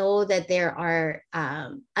 I know that there are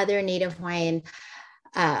other Native Hawaiian,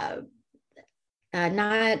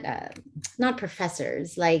 not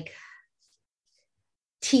professors, like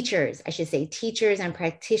teachers, I should say, teachers and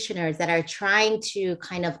practitioners that are trying to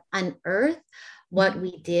kind of unearth what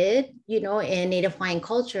we did, in Native Hawaiian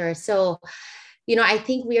culture. So, I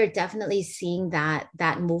think we are definitely seeing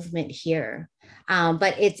that movement here.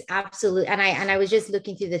 But it's absolute, and I was just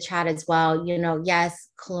looking through the chat as well, yes,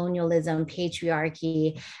 colonialism,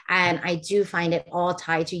 patriarchy, and I do find it all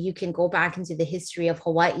tied to, you can go back into the history of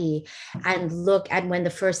Hawaii and look at when the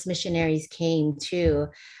first missionaries came too.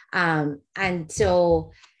 And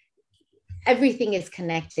so everything is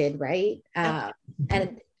connected, right?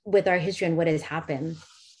 And with our history and what has happened.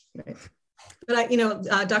 Right. But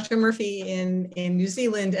Dr. Murphy in New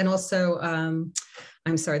Zealand, and also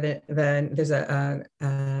I'm sorry that there's a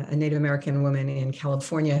Native American woman in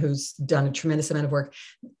California who's done a tremendous amount of work.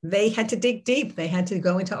 They had to dig deep. They had to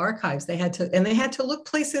go into archives. They had to look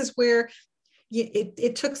places where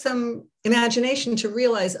it took some imagination to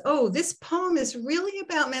realize, oh, this poem is really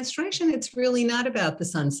about menstruation. It's really not about the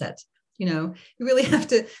sunset. You really have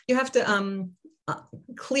to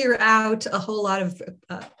clear out a whole lot of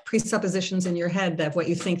presuppositions in your head that what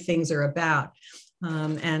you think things are about.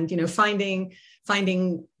 And finding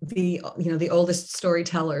finding the oldest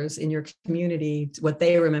storytellers in your community, what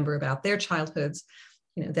they remember about their childhoods,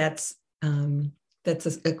 that's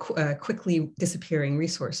a quickly disappearing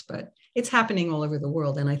resource, but it's happening all over the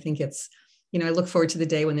world. And I think it's, I look forward to the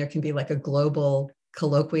day when there can be like a global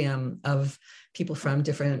colloquium of people from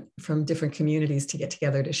different communities to get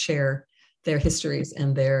together to share their histories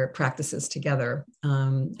and their practices together.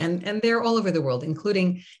 And they're all over the world,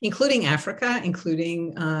 including Africa,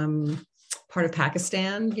 including part of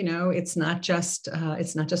Pakistan. It's not just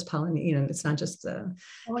Polynesian, it's not just the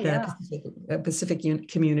Pacific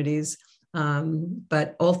communities,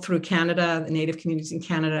 but all through Canada, the Native communities in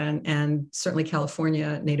Canada, and certainly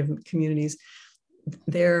California Native communities.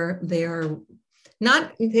 They're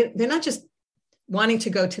not just wanting to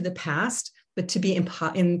go to the past, but to be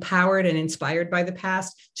empowered and inspired by the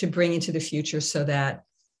past to bring into the future, so that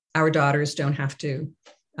our daughters don't have to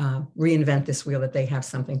reinvent this wheel, that they have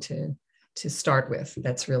something to start with.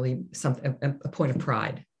 That's really something, a point of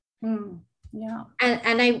pride. Yeah.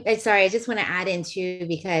 And I sorry, I just want to add in too,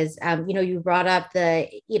 because, you brought up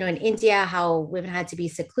in India, how women had to be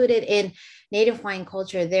secluded. In Native Hawaiian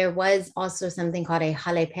culture, there was also something called a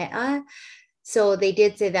halepe'a. So they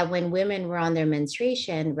did say that when women were on their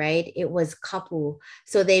menstruation, right, it was kapu.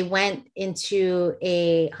 So they went into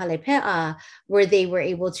a halepe'a where they were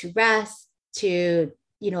able to rest, to,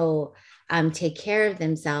 take care of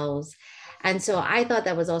themselves. And so I thought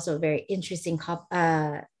that was also a very interesting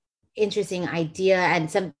idea,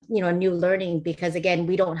 and some, new learning, because again,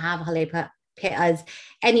 we don't have halepe'as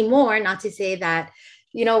anymore. Not to say that,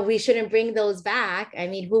 we shouldn't bring those back. I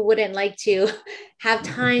mean, who wouldn't like to have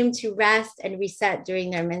time to rest and reset during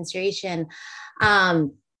their menstruation?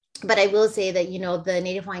 But I will say that, the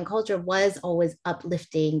Native Hawaiian culture was always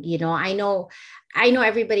uplifting. I know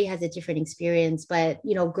everybody has a different experience, but,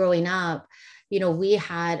 growing up, we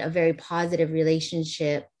had a very positive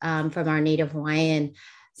relationship from our Native Hawaiian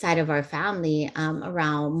side of our family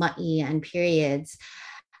around ma'i and periods.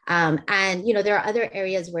 And, there are other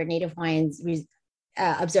areas where Native Hawaiians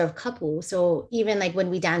observe kapu. So even like when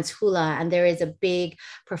we dance hula and there is a big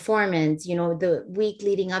performance, the week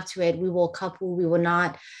leading up to it, we will kapu, we will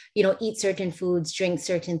not, eat certain foods, drink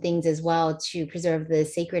certain things as well, to preserve the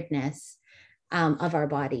sacredness of our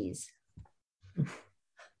bodies.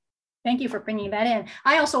 Thank you for bringing that in.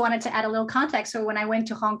 I also wanted to add a little context. So when I went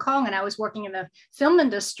to Hong Kong and I was working in the film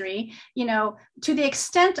industry, to the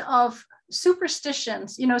extent of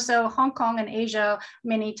superstitions, so Hong Kong and Asia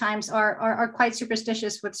many times are quite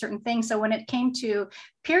superstitious with certain things. So when it came to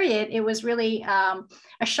period, it was really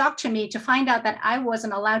a shock to me to find out that I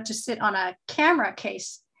wasn't allowed to sit on a camera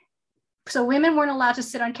case. So women weren't allowed to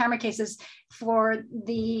sit on camera cases for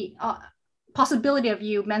the possibility of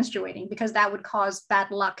you menstruating, because that would cause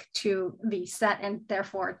bad luck to the set and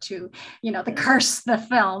therefore to, the curse the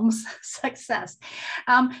film's success.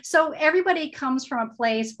 So everybody comes from a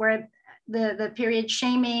place where the period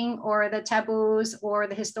shaming or the taboos or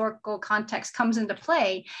the historical context comes into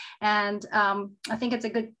play. And I think it's a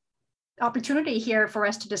good opportunity here for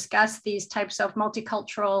us to discuss these types of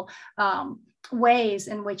multicultural ways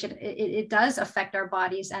in which it does affect our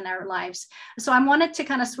bodies and our lives. So I wanted to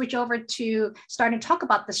kind of switch over to starting to talk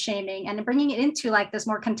about the shaming and bringing it into like this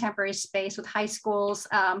more contemporary space with high schools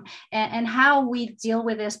and how we deal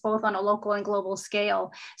with this both on a local and global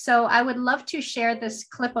scale. So I would love to share this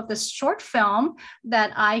clip of this short film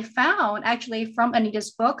that I found actually from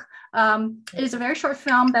Anita's book. It is a very short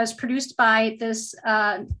film that was produced by this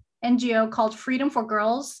NGO called Freedom for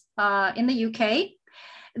Girls in the UK.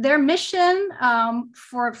 Their mission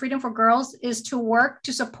for Freedom for Girls is to work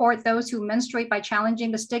to support those who menstruate by challenging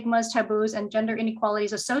the stigmas, taboos, and gender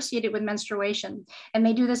inequalities associated with menstruation. And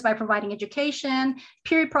they do this by providing education,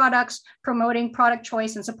 period products, promoting product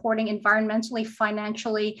choice, and supporting environmentally,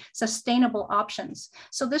 financially sustainable options.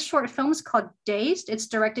 So this short film is called Dazed. It's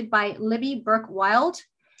directed by Libby Burke-Wild.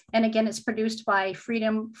 And again, it's produced by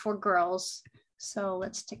Freedom for Girls. So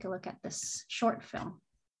let's take a look at this short film.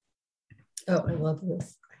 Oh, I love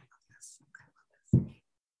this.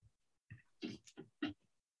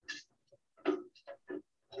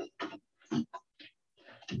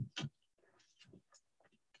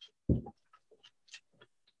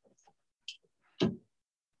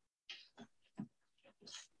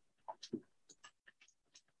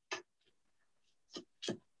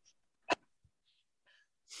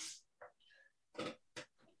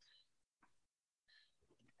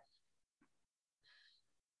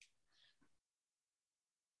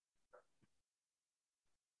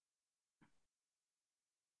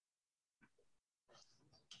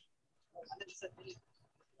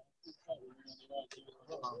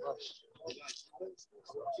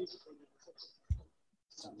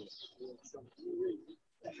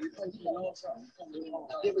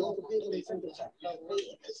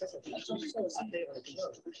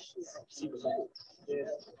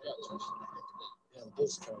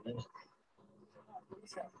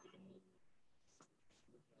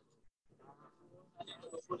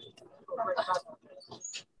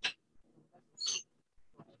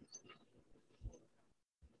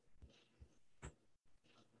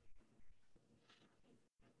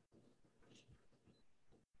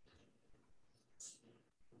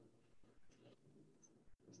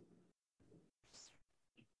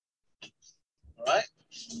 All right.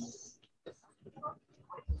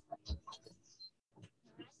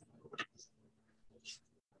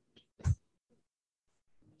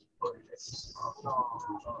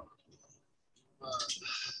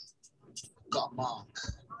 Got a mark.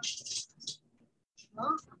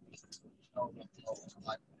 Huh? No,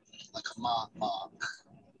 like a mark,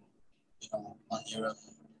 you know, on your.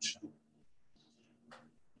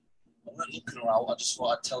 I'm not looking around. I just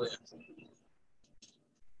thought I'd tell you.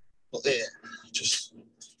 But there, just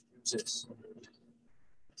use this.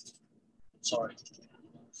 Sorry.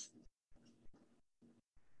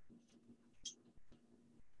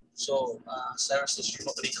 So, Sarah says she's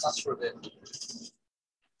not been in class for a bit.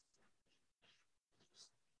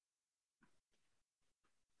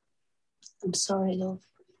 I'm sorry, love.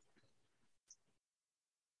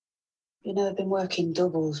 You know, I've been working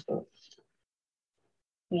doubles, but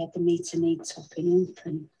we had the meter need topping up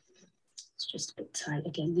and it's just a bit tight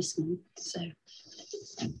again this month, so.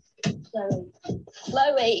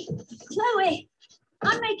 Chloe,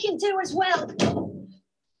 I'm making do as well.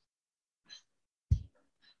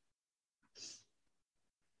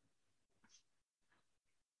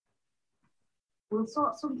 We'll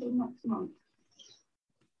sort something next month.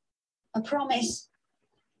 I promise.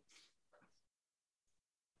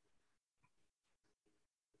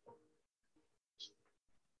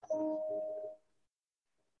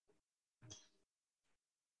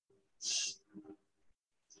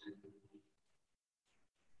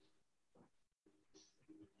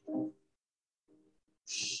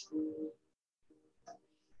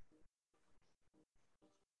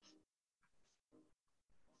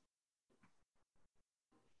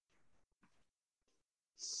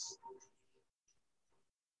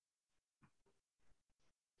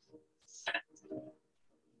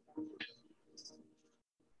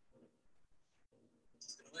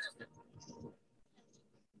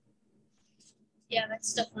 Yeah, that's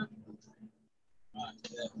stuff, man. Right,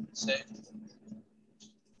 yeah, see.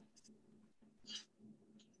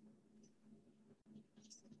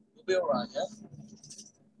 You'll be all right, yeah?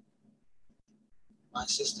 My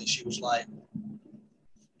sister, she was like,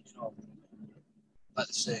 you know, like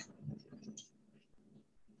to say.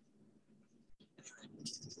 Anyway,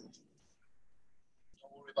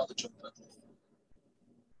 don't worry about the jumper.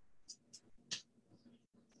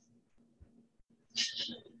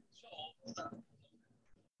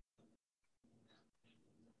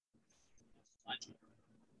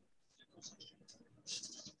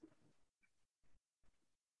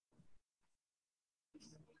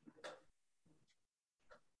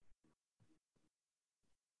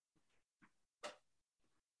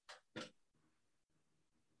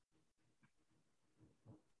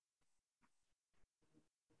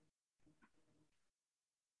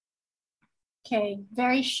 Okay,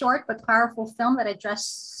 very short but powerful film that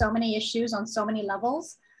addressed so many issues on so many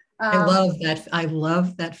levels. I love that. I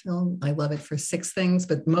love that film. I love it for 6 things,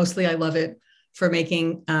 but mostly I love it for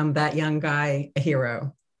making that young guy a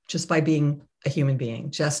hero, just by being a human being,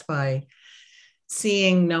 just by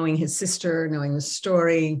seeing, knowing his sister, knowing the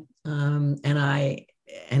story. And I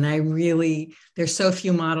really, there's so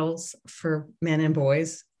few models for men and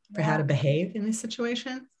boys for how to behave in this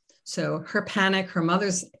situation. So her panic, her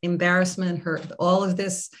mother's embarrassment, all of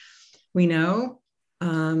this, we know,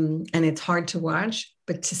 and it's hard to watch,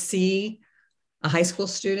 but to see a high school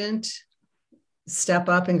student step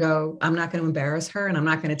up and go, I'm not going to embarrass her and I'm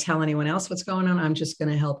not going to tell anyone else what's going on. I'm just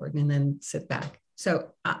going to help her and then sit back.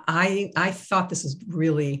 So I thought this is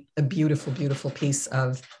really a beautiful, beautiful piece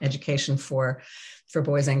of education for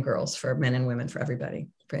boys and girls, for men and women, for everybody,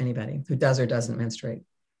 for anybody who does or doesn't menstruate.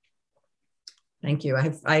 Thank you.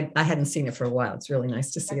 I hadn't seen it for a while. It's really nice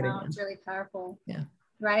to see it again. It's really powerful. Yeah.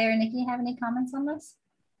 Raya or Nikki, have any comments on this?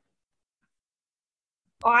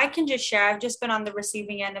 Oh, I can just share. I've just been on the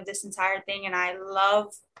receiving end of this entire thing, and I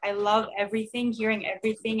love everything. Hearing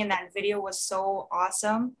everything in that video was so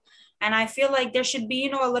awesome. And I feel like there should be,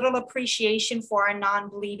 a little appreciation for our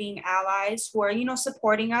non-bleeding allies who are,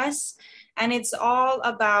 supporting us. And it's all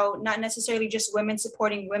about not necessarily just women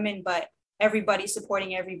supporting women, but everybody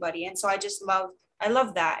supporting everybody. And so I I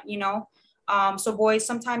love that, you know. So boys,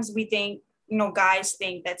 sometimes we think, you know, guys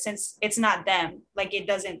think that since it's not them, like it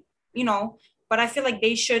doesn't, you know, but I feel like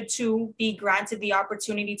they should too be granted the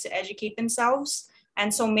opportunity to educate themselves.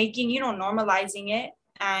 And so making, you know, normalizing it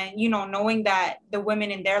and, you know, knowing that the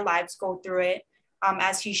women in their lives go through it,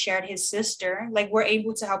 as he shared his sister, like we're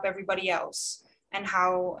able to help everybody else. And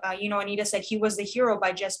how, you know, Anita said he was the hero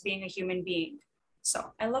by just being a human being.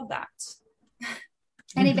 So I love that.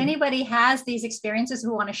 And if anybody has these experiences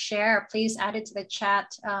who want to share, please add it to the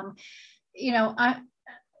chat. You know,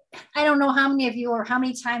 I don't know how many of you or how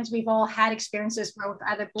many times we've all had experiences where we've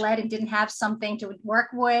either bled and didn't have something to work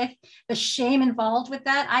with. The shame involved with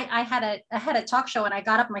that. I had a talk show and I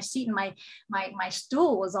got up my seat and my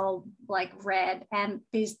stool was all like red. And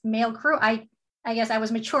these male crew, I guess I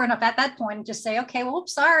was mature enough at that point to just say, okay, well,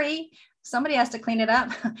 sorry. Somebody has to clean it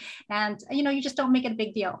up. And, you know, you just don't make it a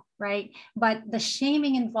big deal, right? But the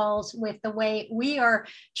shaming involved with the way we are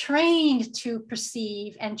trained to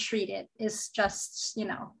perceive and treat it is just, you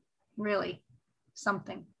know, really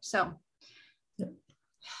something. So.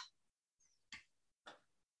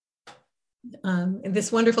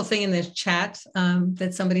 This wonderful thing in the chat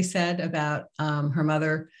that somebody said about her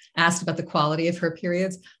mother asked about the quality of her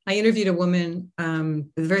periods. I interviewed a woman at the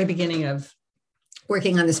very beginning of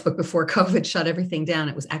working on this book before COVID shut everything down.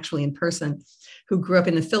 It was actually in person, who grew up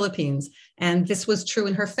in the Philippines. And this was true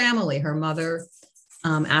in her family. Her mother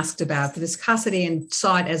asked about the viscosity and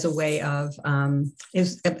saw it as a way of, it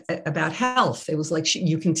was about health. It was like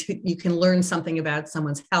you can learn something about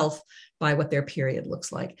someone's health by what their period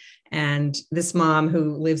looks like. And this mom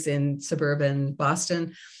who lives in suburban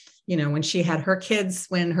Boston, you know, when she had her kids,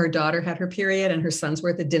 when her daughter had her period and her sons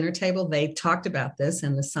were at the dinner table, they talked about this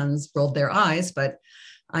and the sons rolled their eyes, but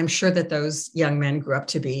I'm sure that those young men grew up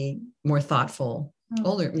to be more thoughtful,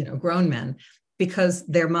 older, you know, grown men, because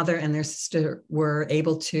their mother and their sister were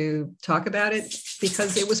able to talk about it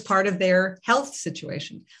because it was part of their health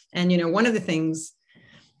situation. And, you know, one of the things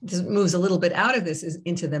that moves a little bit out of this is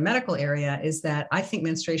into the medical area is that I think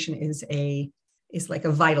menstruation is like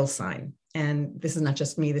a vital sign. And this is not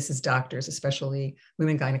just me, this is doctors, especially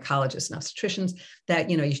women gynecologists and obstetricians, that,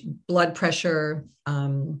 you know, blood pressure,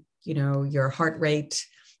 you know, your heart rate,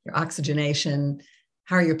 your oxygenation,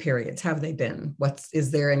 how are your periods? How have they been?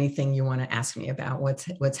 Is there anything you want to ask me about?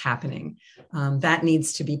 What's happening? That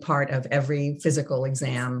needs to be part of every physical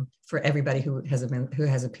exam for everybody who has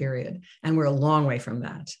a period. And we're a long way from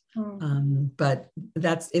that. But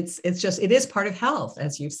it is part of health,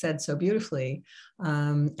 as you've said so beautifully.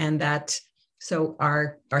 So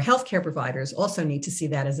our healthcare providers also need to see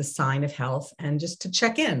that as a sign of health and just to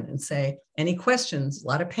check in and say, any questions, a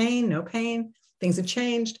lot of pain, no pain, things have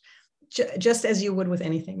changed, just as you would with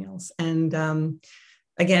anything else. And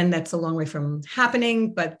again, that's a long way from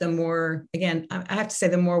happening, but the more, again, I have to say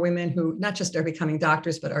the more women who not just are becoming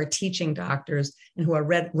doctors, but are teaching doctors and who are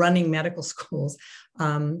running medical schools,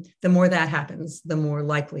 the more that happens, the more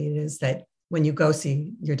likely it is that when you go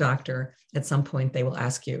see your doctor, at some point they will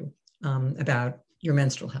ask you about your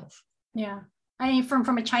menstrual health. Yeah. I mean,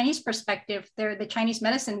 from a Chinese perspective, the Chinese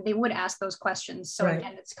medicine, they would ask those questions. So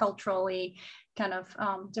again, it's culturally kind of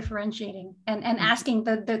differentiating and asking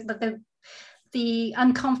the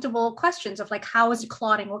uncomfortable questions of like, how is it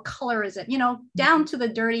clotting? What color is it? You know, down to the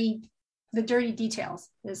dirty details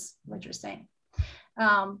is what you're saying.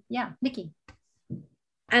 Yeah, Nikki.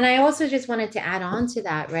 And I also just wanted to add on to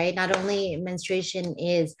that, right? Not only menstruation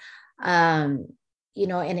is, you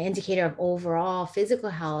know, an indicator of overall physical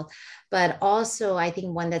health, but also I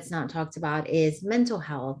think one that's not talked about is mental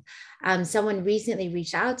health. Someone recently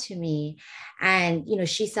reached out to me and, you know,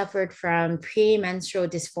 she suffered from premenstrual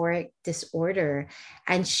dysphoric disorder.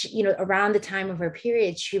 And, you know, around the time of her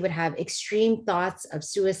period, she would have extreme thoughts of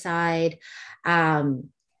suicide,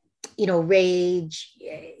 you know, rage,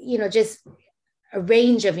 you know, just a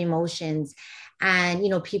range of emotions. And, you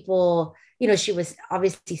know, people, you know, she was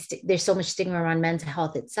obviously, there's so much stigma around mental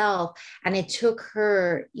health itself. And it took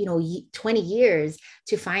her, you know, 20 years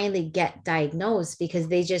to finally get diagnosed because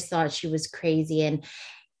they just thought she was crazy. And,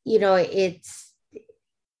 you know, it's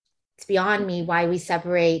beyond me why we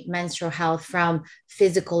separate menstrual health from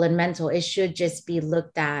physical and mental. It should just be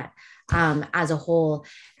looked at as a whole.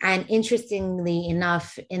 And interestingly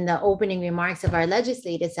enough, in the opening remarks of our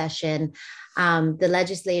legislative session, the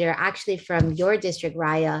legislator actually from your district,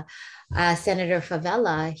 Raya, Senator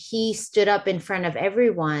Favela, he stood up in front of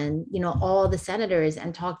everyone, you know, all the senators,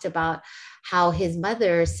 and talked about how his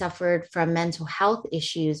mother suffered from mental health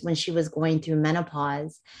issues when she was going through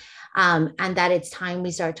menopause. And that it's time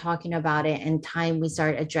we start talking about it and time we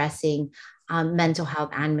start addressing mental health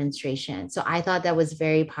and menstruation. So I thought that was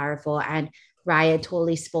very powerful. And Raya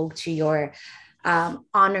totally spoke to your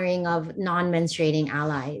honoring of non-menstruating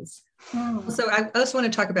allies. So I also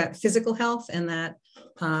want to talk about physical health, and that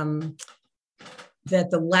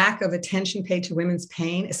that the lack of attention paid to women's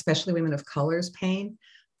pain, especially women of color's pain.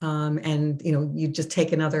 And, you know, you just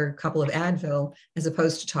take another couple of Advil as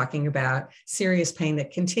opposed to talking about serious pain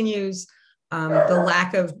that continues. The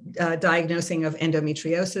lack of diagnosing of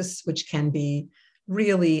endometriosis, which can be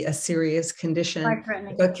really a serious condition,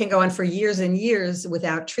 but can go on for years and years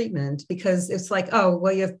without treatment, because it's like, oh,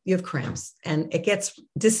 well, you have cramps, and it gets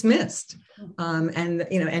dismissed. And,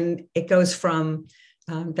 you know, and it goes from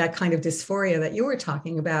that kind of dysphoria that you were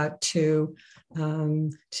talking about to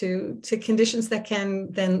conditions that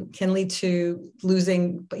can lead to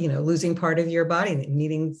losing part of your body,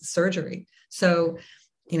 needing surgery. So,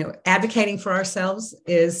 you know, advocating for ourselves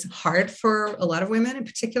is hard for a lot of women, in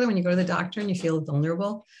particular when you go to the doctor and you feel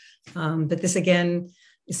vulnerable. But this, again,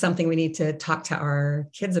 is something we need to talk to our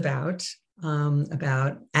kids about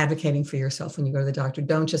advocating for yourself when you go to the doctor.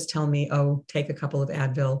 Don't just tell me, oh, take a couple of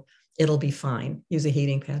Advil, it'll be fine. Use a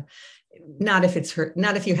heating pad. Not if it's hurt,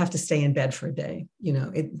 not if you have to stay in bed for a day, you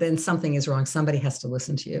know, then something is wrong. Somebody has to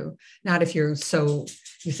listen to you. Not if you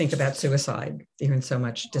think about suicide, you're in so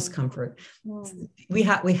much discomfort. We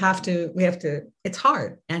have to, it's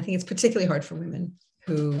hard. And I think it's particularly hard for women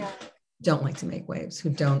who don't like to make waves, who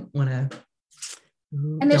don't want to.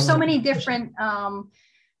 And there's so many different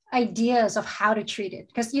ideas of how to treat it,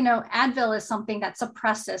 because, you know, Advil is something that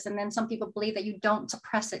suppresses, and then some people believe that you don't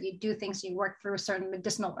suppress it, you do things, you work through certain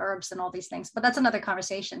medicinal herbs and all these things, but that's another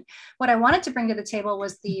conversation. What I wanted to bring to the table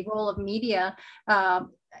was the role of media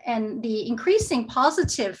and the increasing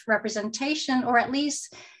positive representation, or at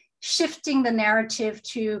least shifting the narrative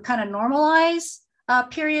to kind of normalize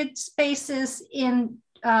period spaces in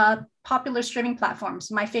popular streaming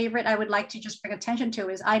platforms. My favorite I would like to just bring attention to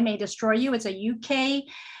is I May Destroy You. It's a UK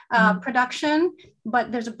production,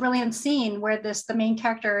 but there's a brilliant scene where the main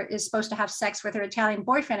character is supposed to have sex with her Italian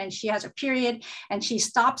boyfriend, and she has a period, and she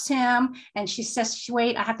stops him and she says,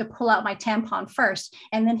 wait, I have to pull out my tampon first.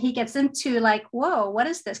 And then he gets into like, whoa, what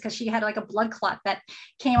is this? Because she had like a blood clot that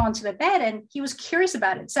came onto the bed, and he was curious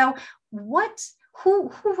about it. So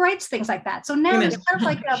who writes things like that? So now it's kind of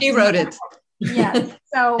like she wrote it. Yeah.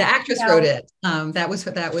 So the actress wrote it. That was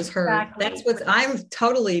her. Exactly. That's what I'm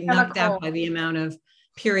totally knocked out by the amount of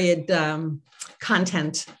period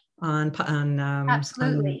content on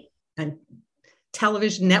absolutely on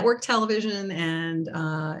television, network television,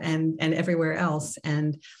 and everywhere else.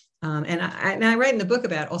 And I write in the book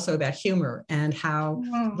about humor and how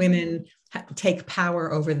women take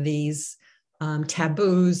power over these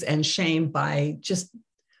taboos and shame by just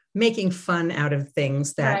making fun out of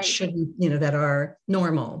things that shouldn't, you know, that are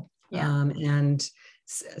normal. And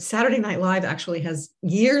Saturday Night Live actually has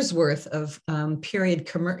years worth of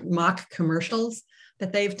period mock commercials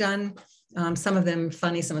that they've done. Some of them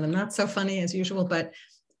funny, some of them not so funny as usual, but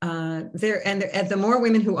the more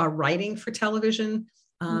women who are writing for television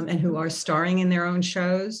and who are starring in their own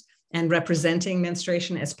shows and representing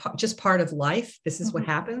menstruation as just part of life, this is what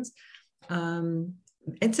happens.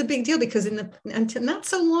 It's a big deal, because until not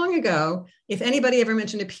so long ago, if anybody ever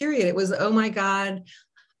mentioned a period, it was, oh my God,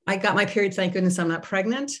 I got my period, thank goodness I'm not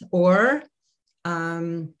pregnant. Or,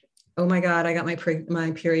 oh my God, I got my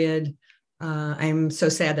period. I'm so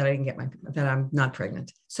sad that that I'm not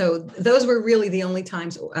pregnant. So those were really the only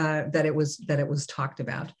times that it was talked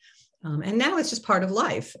about. And now it's just part of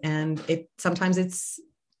life. And sometimes it's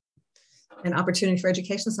an opportunity for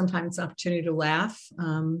education. Sometimes it's an opportunity to laugh.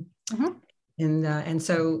 And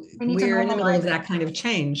so we're in the middle of that kind of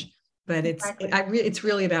change, but it's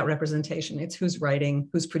really about representation. It's who's writing,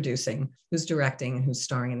 who's producing, who's directing, and who's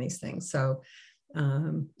starring in these things. So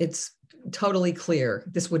it's totally clear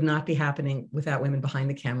this would not be happening without women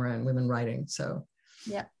behind the camera and women writing. So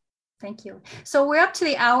yeah. Thank you. So we're up to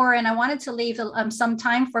the hour, and I wanted to leave some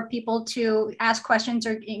time for people to ask questions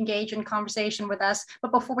or engage in conversation with us.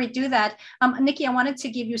 But before we do that, Nikki, I wanted to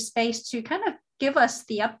give you space to kind of give us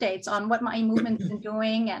the updates on what My Movement's been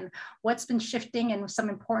doing and what's been shifting, and some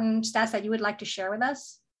important stats that you would like to share with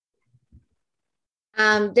us.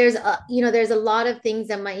 There's a lot of things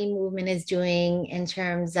that My Movement is doing in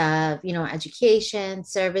terms of, you know, education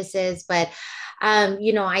services, but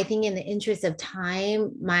I think in the interest of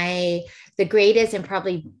time, the greatest and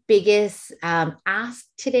probably biggest ask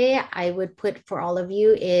today I would put for all of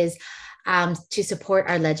you is to support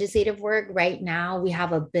our legislative work. Right now, we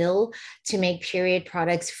have a bill to make period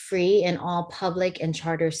products free in all public and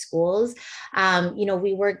charter schools.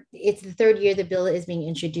 It's the third year the bill is being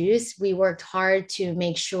introduced. We worked hard to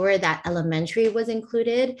make sure that elementary was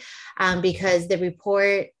included because the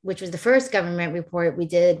report, which was the first government report we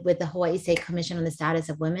did with the Hawaii State Commission on the Status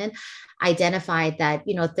of Women, identified that,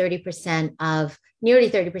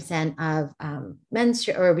 nearly 30% of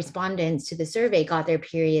respondents to the survey got their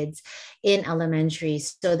periods in elementary.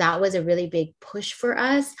 So that was a really big push for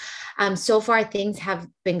us. So far, things have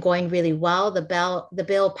been going really well. The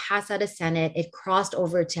bill passed out of Senate. It crossed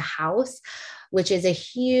over to House, which is a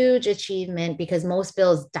huge achievement because most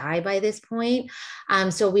bills die by this point.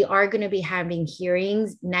 So we are going to be having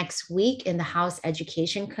hearings next week in the House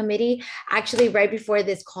Education Committee. Actually, right before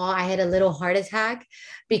this call, I had a little heart attack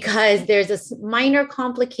because there's a minor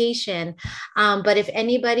complication. But if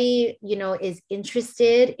anybody, is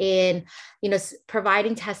interested in,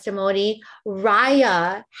 providing testimony,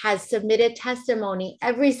 Raya has submitted testimony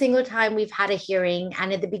every single time we've had a hearing.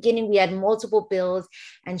 And at the beginning, we had multiple bills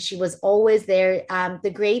and she was always there.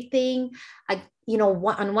 The great thing,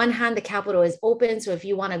 on one hand, the Capitol is open. So if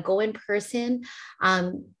you want to go in person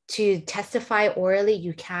to testify orally,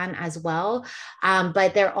 you can as well.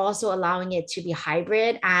 But they're also allowing it to be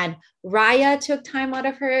hybrid. And Raya took time out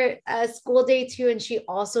of her school day too. And she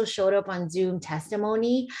also showed up on Zoom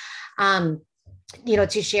testimony,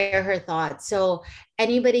 to share her thoughts. So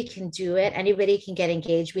anybody can do it. Anybody can get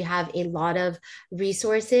engaged. We have a lot of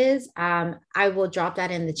resources. I will drop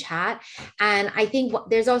that in the chat. And I think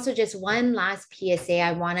there's also just one last PSA.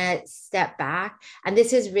 I want to step back. And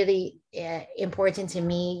this is really important to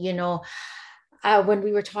me. When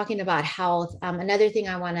we were talking about health, another thing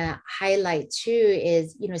I want to highlight too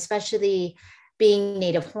is, especially being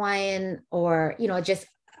Native Hawaiian or, just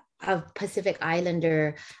of Pacific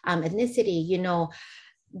Islander ethnicity,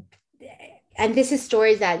 and this is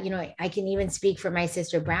stories that, I can even speak for my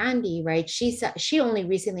sister Brandy, right? She only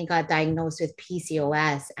recently got diagnosed with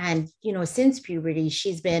PCOS. And, since puberty,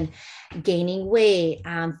 she's been gaining weight,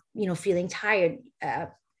 feeling tired.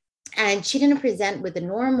 And she didn't present with the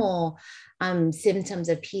normal symptoms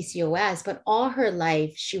of PCOS, but all her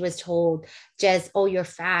life she was told just, oh, you're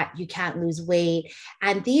fat, you can't lose weight.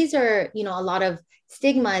 And these are, a lot of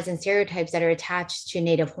stigmas and stereotypes that are attached to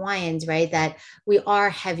Native Hawaiians, right? That we are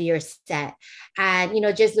heavier set. And,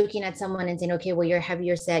 just looking at someone and saying, okay, well, you're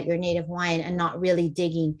heavier set, you're Native Hawaiian, and not really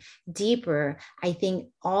digging deeper, I think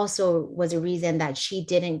also was a reason that she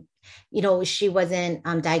didn't, she wasn't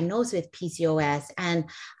diagnosed with PCOS. And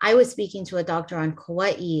I was speaking to a doctor on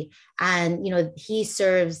Kauai, and, he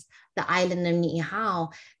serves the island of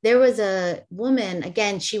Ni'ihau. There was a woman,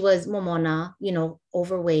 again, she was Momona,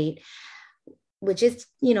 overweight, which is,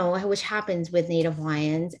 which happens with Native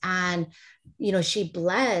Hawaiians. And, she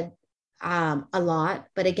bled a lot,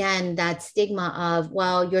 but again, that stigma of,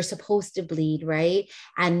 well, you're supposed to bleed, right?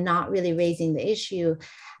 And not really raising the issue.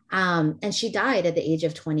 And she died at the age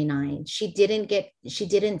of 29. She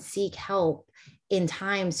didn't seek help in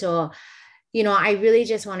time. So, I really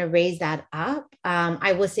just want to raise that up.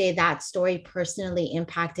 I will say that story personally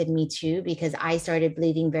impacted me too, because I started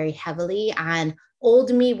bleeding very heavily, and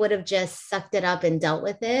old me would have just sucked it up and dealt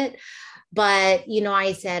with it. But,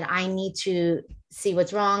 I said, I need to see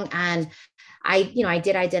what's wrong. And I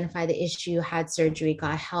did identify the issue, had surgery,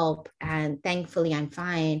 got help, and thankfully I'm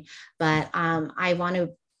fine. But I want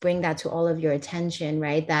to bring that to all of your attention,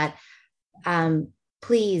 right? That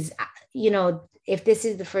please, if this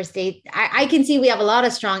is the first date, I can see we have a lot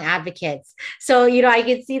of strong advocates. So, I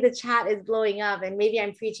can see the chat is blowing up, and maybe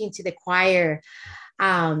I'm preaching to the choir.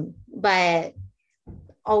 But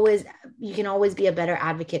you can always be a better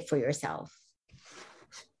advocate for yourself.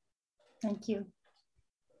 Thank you.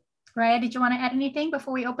 Raya, did you want to add anything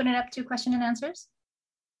before we open it up to question and answers?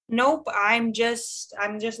 Nope, I'm just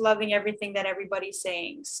loving everything that everybody's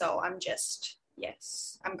saying. So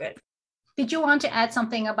yes, I'm good. Did you want to add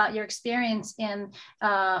something about your experience in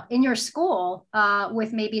your school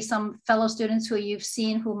with maybe some fellow students who you've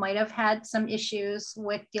seen who might have had some issues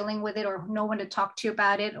with dealing with it, or no one to talk to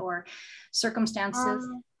about it, or circumstances?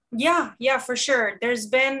 Yeah, for sure. There's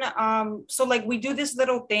been, so like we do this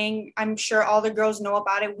little thing. I'm sure all the girls know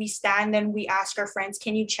about it. We stand and we ask our friends,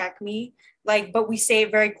 can you check me? Like, but we say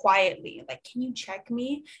it very quietly, like, can you check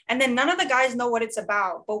me? And then none of the guys know what it's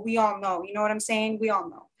about, but we all know, you know what I'm saying? We all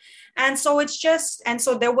know. And so it's just, and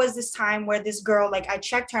so there was this time where this girl, like, I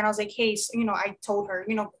checked her and I was like, hey, so, you know, I told her,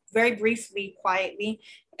 you know, very briefly, quietly,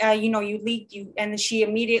 you know, you leaked you. And she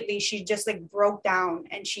immediately, she just like broke down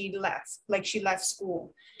and she left, like she left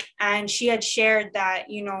school. And she had shared that,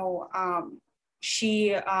 you know,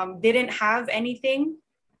 she didn't have anything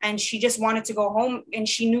and she just wanted to go home, and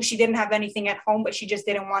she knew she didn't have anything at home, but she just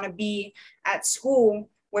didn't want to be at school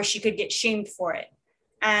where she could get shamed for it.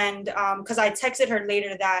 And because I texted her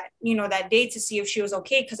later that, you know, that day to see if she was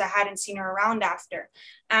okay, because I hadn't seen her around after.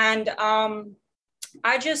 And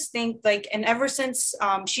I just think, like, and ever since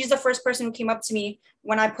she's the first person who came up to me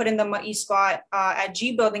when I put in the Ma'i spot at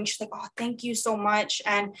G Building. She's like, oh, thank you so much.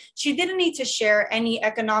 And she didn't need to share any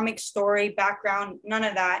economic story, background, none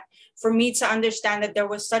of that, for me to understand that there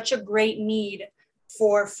was such a great need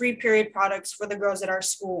for free period products for the girls at our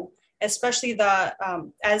school, especially the,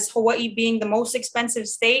 as Hawaii being the most expensive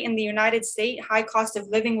state in the United States, high cost of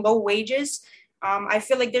living, low wages. I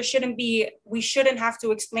feel like we shouldn't have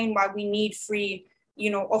to explain why we need free, you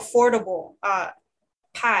know, affordable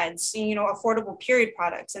pads, you know, affordable period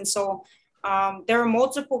products. And so there are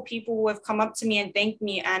multiple people who have come up to me and thanked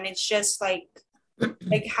me. And it's just like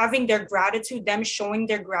having their gratitude, them showing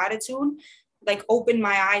their gratitude, like opened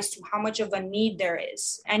my eyes to how much of a need there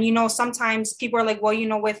is. And, you know, sometimes people are like, well, you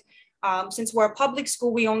know, with since we're a public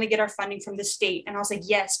school, we only get our funding from the state. And I was like,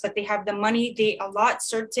 yes, but they have the money. They allot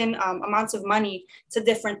certain amounts of money to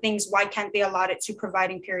different things. Why can't they allot it to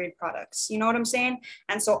providing period products? You know what I'm saying?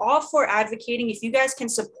 And so all for advocating. If you guys can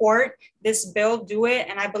support this bill, do it.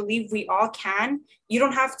 And I believe we all can. You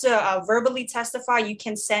don't have to verbally testify. You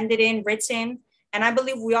can send it in written. And I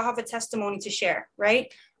believe we all have a testimony to share,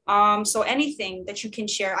 right? So anything that you can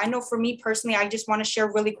share. I know for me personally, I just want to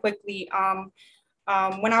share really quickly.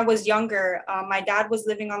 When I was younger, my dad was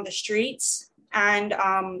living on the streets, and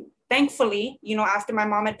thankfully, you know, after my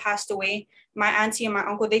mom had passed away, my auntie and my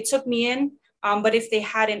uncle, they took me in. But if they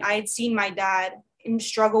hadn't, I had seen my dad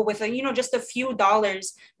struggle with, you know, just a few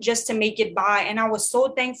dollars just to make it by. And I was so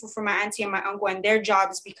thankful for my auntie and my uncle and their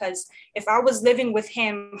jobs, because if I was living with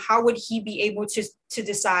him, how would he be able to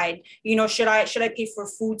decide, you know, should I pay for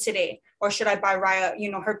food today, or should I buy Raya,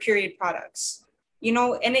 you know, her period products, you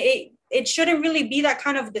know? And it shouldn't really be that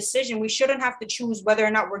kind of decision. We shouldn't have to choose whether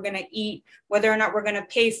or not we're going to eat, whether or not we're going to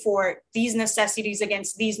pay for these necessities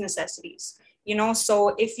against these necessities, you know? So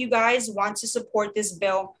if you guys want to support this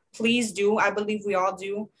bill, please do. I believe we all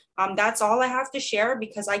do. That's all I have to share,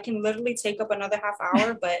 because I can literally take up another half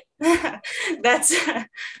hour, but that's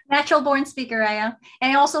natural born speaker, Raya.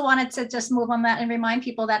 And I also wanted to just move on that and remind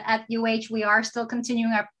people that at UH, we are still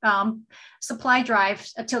continuing our supply drive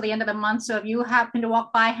until the end of the month. So if you happen to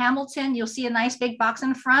walk by Hamilton, you'll see a nice big box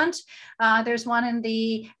in front. There's one in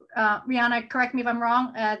the, Rihanna, correct me if I'm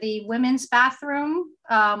wrong, the women's bathroom,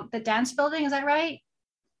 the dance building, is that right?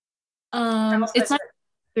 It's not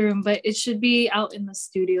room, but it should be out in the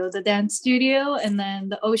studio, the dance studio, and then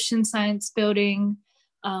the Ocean Science building,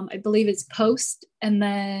 I believe it's Post, and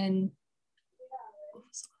then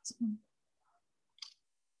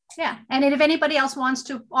yeah. And if anybody else wants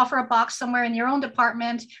to offer a box somewhere in your own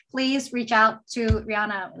department, please reach out to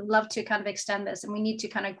Rihanna. I'd love to kind of extend this, and we need to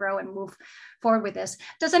kind of grow and move forward with this.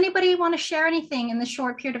 Does anybody want to share anything in the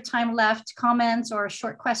short period of time left, comments or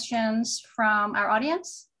short questions from our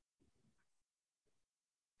audience?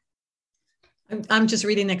 I'm just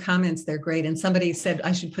reading the comments. They're great. And somebody said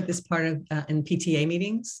I should put this part of in PTA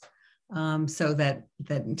meetings, so that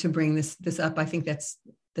to bring this up. I think that's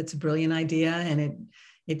a brilliant idea, and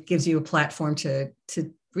it gives you a platform to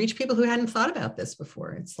reach people who hadn't thought about this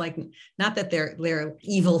before. It's like, not that they're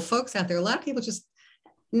evil folks out there. A lot of people just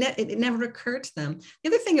it never occurred to them.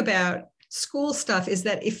 The other thing about school stuff is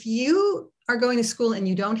that if you are going to school and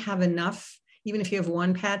you don't have enough, even if you have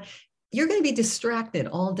one pad, you're going to be distracted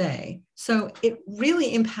all day. So it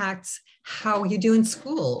really impacts how you do in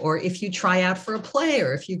school, or if you try out for a play,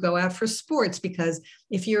 or if you go out for sports, because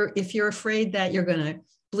if you're afraid that you're going to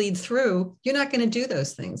bleed through, you're not going to do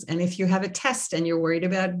those things. And if you have a test and you're worried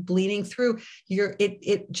about bleeding through, it's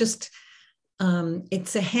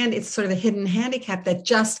sort of a hidden handicap that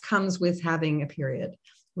just comes with having a period,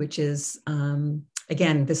 which is,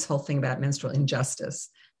 again, this whole thing about menstrual injustice,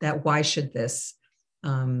 that why should this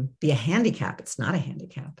be a handicap? It's not a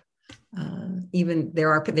handicap. Even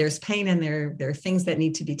there's pain, and there are things that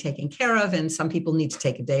need to be taken care of, and some people need to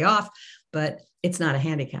take a day off, but it's not a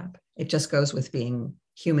handicap. It just goes with being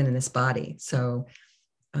human in this body. So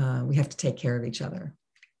we have to take care of each other.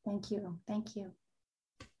 Thank you.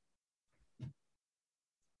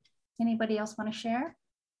 Anybody else want to share?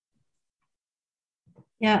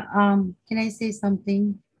 Yeah, can I say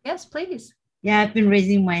something? Yes, please. Yeah, I've been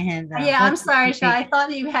raising my hand. Yeah, I'm sorry, Sha. I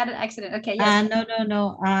thought you had an accident. Okay, yes.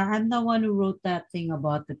 No. I'm the one who wrote that thing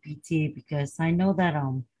about the PTA because I know that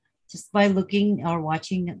just by looking or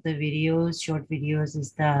watching the videos, short videos,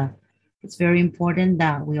 it's very important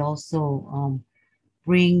that we also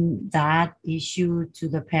bring that issue to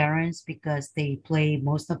the parents because they play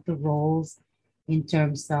most of the roles in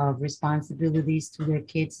terms of responsibilities to their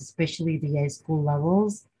kids, especially the high school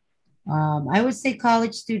levels. I would say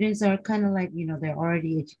college students are kind of like, they're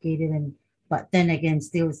already educated but then again,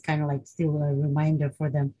 still it's kind of like still a reminder for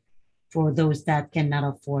them, for those that cannot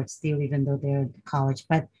afford still, even though they're in college.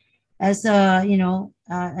 But as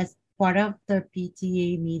as part of the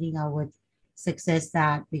PTA meeting, I would success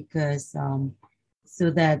that because so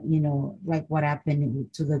that, like what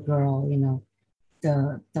happened to the girl,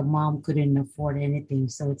 the mom couldn't afford anything.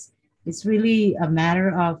 So it's really a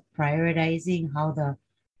matter of prioritizing how the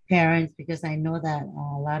parents, because I know that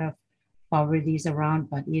a lot of poverty is around,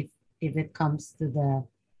 but if it comes to the,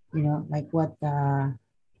 like what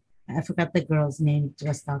I forgot the girl's name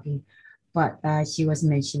was talking, but she was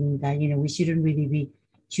mentioning that, we shouldn't really be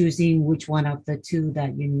choosing which one of the two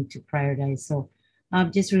that you need to prioritize. So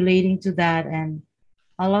just relating to that and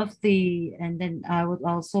all of and then I would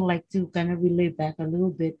also like to kind of relate back a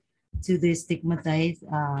little bit to the stigmatized.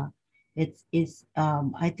 I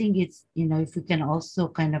think it's, if we can also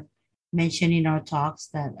kind of mention in our talks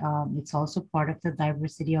that it's also part of the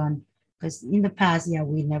diversity because in the past, yeah,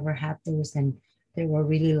 we never had those and there were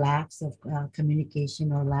really lacks of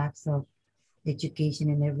communication or lacks of education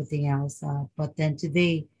and everything else. But then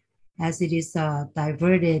today, as it is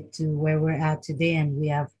diverted to where we're at today and we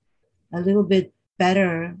have a little bit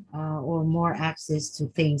better or more access to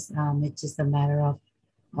things, it's just a matter of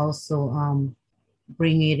also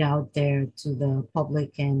bring it out there to the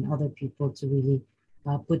public and other people to really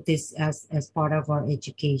put this as part of our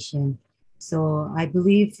education. So I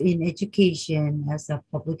believe in education as a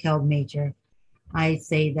public health major. I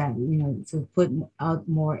say that, if we put out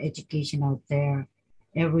more education out there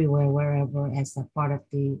everywhere, wherever, as a part of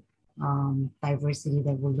the diversity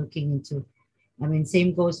that we're looking into. I mean,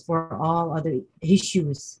 same goes for all other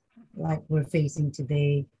issues like we're facing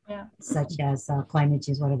today, such as climate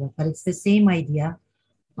change, whatever. But it's the same idea,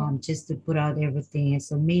 just to put out everything. And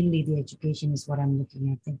so mainly the education is what I'm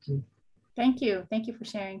looking at. Thank you. Thank you. Thank you for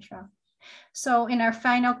sharing, Sha. So in our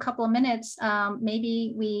final couple of minutes,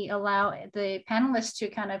 maybe we allow the panelists to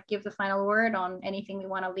kind of give the final word on anything we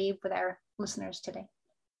want to leave with our listeners today.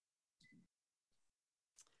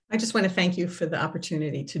 I just want to thank you for the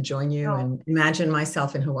opportunity to join you and imagine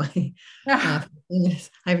myself in Hawaii.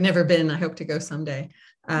 I've never been. I hope to go someday.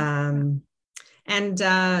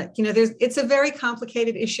 It's a very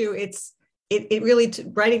complicated issue. It really,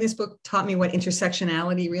 writing this book taught me what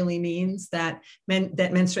intersectionality really means, that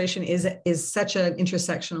menstruation is such an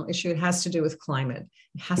intersectional issue. It has to do with climate.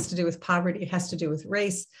 It has to do with poverty. It has to do with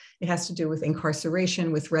race. It has to do with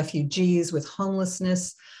incarceration, with refugees, with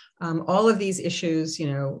homelessness. All of these issues,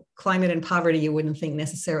 climate and poverty, you wouldn't think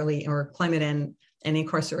necessarily, or climate and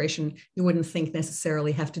incarceration, you wouldn't think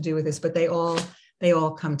necessarily have to do with this, but they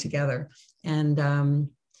all come together. And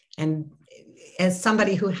as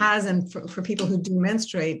somebody who has, and for people who do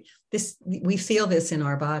menstruate, we feel this in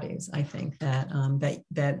our bodies. I think that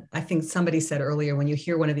I think somebody said earlier, when you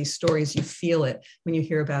hear one of these stories, you feel it. When you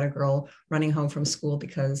hear about a girl running home from school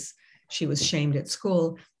because she was shamed at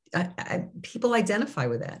school, people identify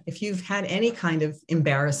with that. If you've had any kind of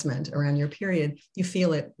embarrassment around your period, you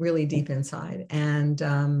feel it really deep inside. And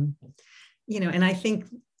and I think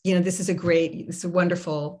this is a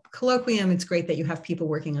wonderful colloquium. It's great that you have people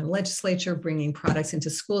working on legislature, bringing products into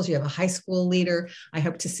schools. You have a high school leader. I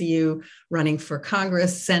hope to see you running for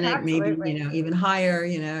Congress, Senate, Absolutely. Maybe, even higher.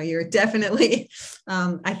 You're definitely,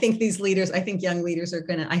 I think these leaders, I think young leaders are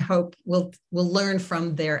I hope will learn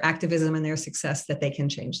from their activism and their success that they can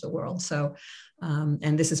change the world. So,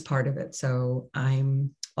 and this is part of it. So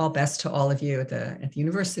I'm all best to all of you at the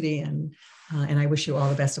university, and I wish you all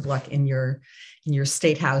the best of luck in your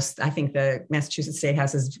state house. I think the Massachusetts State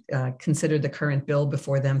House has considered the current bill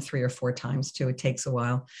before them 3 or 4 times too. It takes a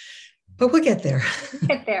while, but we'll get there.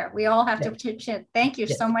 We all have to pitch in. Thank you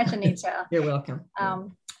so much, Anita. You're welcome.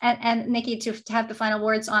 And Nikki, to have the final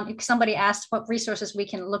words on, if somebody asked what resources we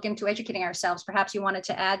can look into educating ourselves, perhaps you wanted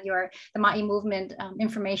to add the Ma'i movement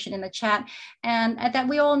information in the chat, and that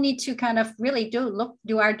we all need to kind of really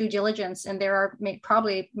do our due diligence, and there are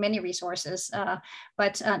probably many resources.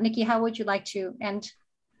 But Nikki, how would you like to end?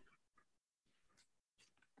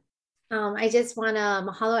 I just want to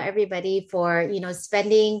mahalo everybody for,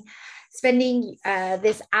 spending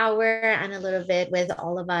this hour and a little bit with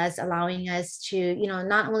all of us, allowing us to,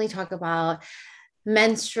 not only talk about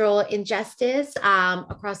menstrual injustice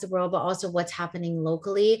across the world, but also what's happening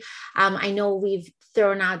locally. I know we've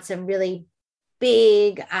thrown out some really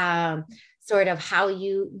big sort of how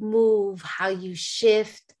you move, how you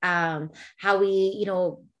shift, how we,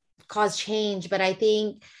 cause change. But I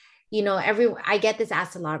think, I get this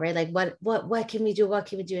asked a lot, right? Like what can we do? What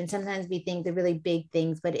can we do? And sometimes we think the really big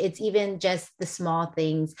things, but it's even just the small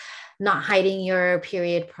things, not hiding your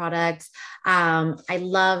period products. I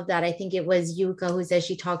love that. I think it was Yuka who says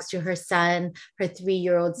she talks to her son, her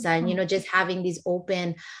 3-year-old son, just having these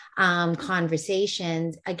open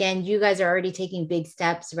conversations. Again, you guys are already taking big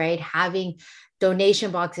steps, right? Having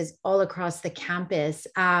donation boxes all across the campus.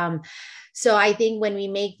 So I think when we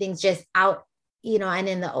make things just out, and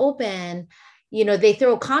in the open, they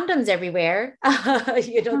throw condoms everywhere.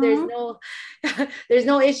 There's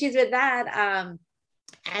no issues with that.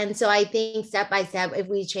 And so I think step by step, if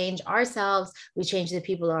we change ourselves, we change the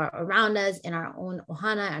people around us in our own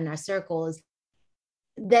ohana and our circles,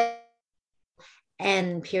 then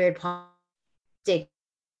and period politics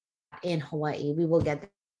in Hawaii, we will get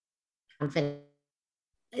confidence.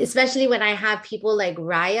 Especially when I have people like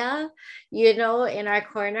Raya, in our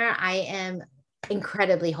corner, I am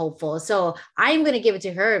incredibly hopeful. So I'm going to give it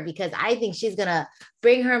to her because I think she's going to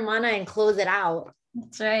bring her mana and close it out.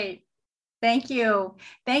 That's right. Thank you.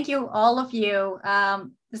 Thank you, all of you.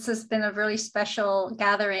 This has been a really special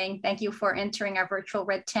gathering. Thank you for entering our virtual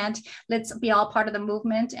red tent. Let's be all part of the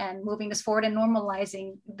movement and moving this forward and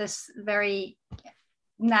normalizing this very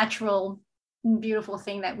natural, beautiful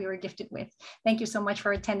thing that we were gifted with. Thank you so much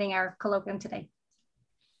for attending our colloquium today.